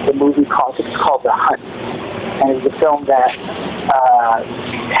the movie called The Hunt. And it was a film that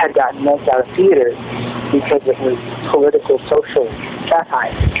had gotten yanked out of theaters because it was political, social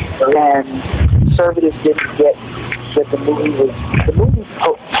satire. And conservatives didn't get that the movie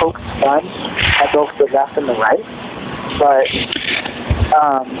poked fun at both the left and the right. But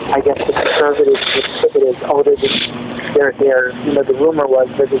I guess the conservatives would flip it as, oh, they're the rumor was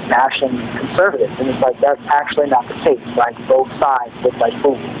they're just bashing conservatives. And it's like, that's actually not the case. Like, both sides look like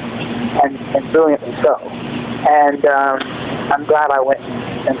boom. And brilliantly so. And I'm glad I went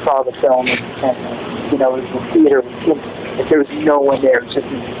and saw the film, and it was the theater. There was no one there. It was just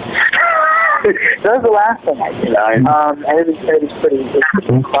me. That was the last thing I did. And it was pretty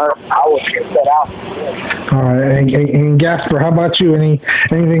fun. I was set out. All right. And Gasper, how about you?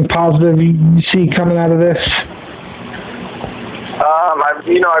 Anything positive you see coming out of this? I've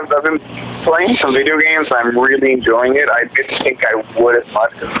been playing some video games. I'm really enjoying it. I didn't think I would as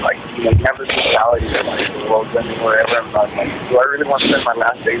much because, you never see reality of the world anywhere wherever. I'm not do I really want to spend my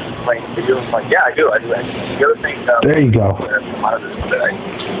last days playing video games? Yeah, I do. I do. The other thing, there you go. That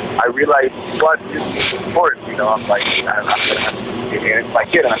I realized what is important. I'm like, I'm not going to have to do it. It's my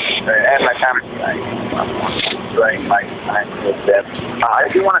kid and my family. I'm enjoying my time with them. I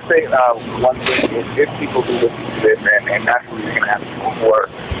do want to say one thing is if people do listen to this, and naturally you're going to have people who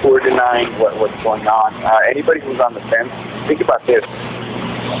are denying what's going on. Anybody who's on the fence, think about this.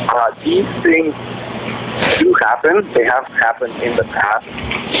 These things do happen. They have happened in the past.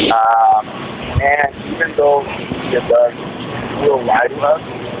 And even though it does will lie to us,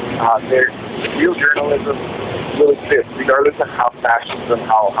 real journalism will exist, regardless of how fascist and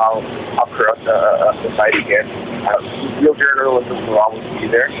how corrupt a society gets. Real journalism will always be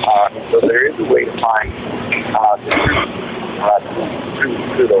there. So there is a way to find the truth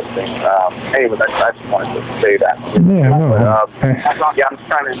through those things. Anyway, I just wanted to say that. Yeah, no. I'm just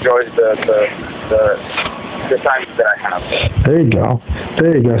trying to enjoy the times that I have. There you go.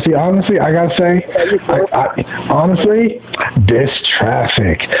 See, honestly, I gotta say, honestly, this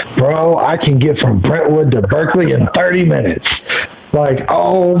traffic, bro, I can get from Brentwood to Berkeley in 30 minutes. Like,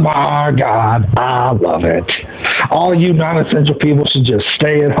 oh my God, I love it. All you non-essential people should just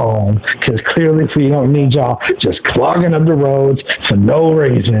stay at home, because clearly we don't need y'all just clogging up the roads for no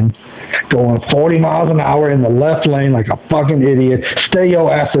reason, going 40 miles an hour in the left lane like a fucking idiot. Stay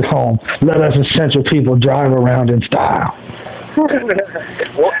your ass at home. Let us essential people drive around in style.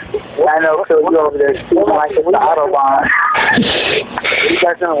 I know, so you over there feeling like it's the Autobahn. You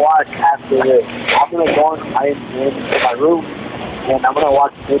guys gonna watch after this? I'm gonna go in my room, and I'm gonna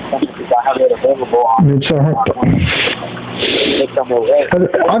watch this one because I have it available on.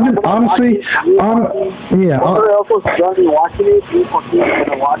 I've been honestly, yeah. Somebody else was watching it. People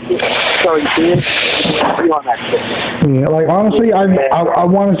gonna watch it. So you see it. You on that shit. Yeah, like honestly, I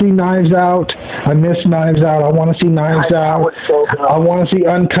want to see Knives Out. I miss Knives Out. I want to see Knives Out. I want to see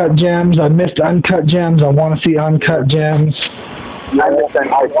Uncut Gems. I missed Uncut Gems. I want to see Uncut Gems. I missed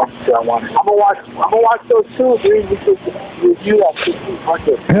Uncut Gems too. I'm gonna watch those two. We could review that shit.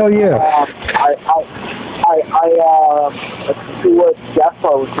 Hell yeah. Let's see what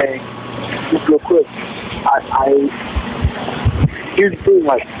Gaspar was saying. Just real quick. Here's the thing,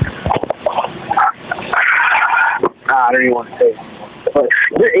 like, I don't even want to say it. But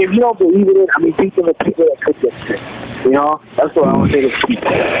if you don't believe in it, I mean, think of the people that could get sick. That's what I want to say to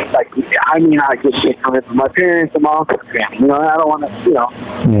people. Like, I may not get sick from it, but my parents and my uncle's family. I don't want to,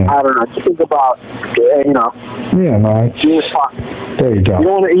 I don't know. Just think about, Yeah, man. Be responsible. There you go.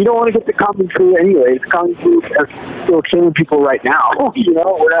 You don't want to get the common flu anyway. The common flu is still killing people right now. We're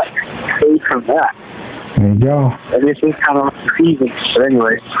not safe from that. There you go. And this is kind of season, but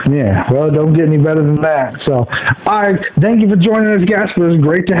anyway. Yeah, well, it don't get any better than that. So, all right, thank you for joining us, Gasper. It's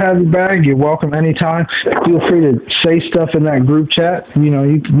great to have you back. You're welcome anytime. Feel free to say stuff in that group chat.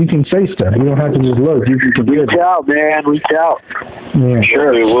 You can say stuff. You don't have to just look. You can reach out, man. Reach out. Yeah.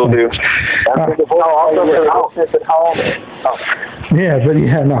 Sure, we will do. Yeah, but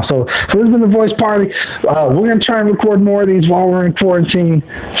yeah, no. So this has been the Voice Party. We're gonna try and record more of these while we're in quarantine.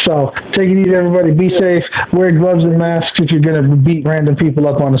 So take it easy, everybody. Be safe. Wear gloves and masks if you're gonna beat random people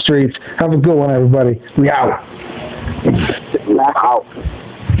up on the streets. Have a good one, everybody. We out. Out.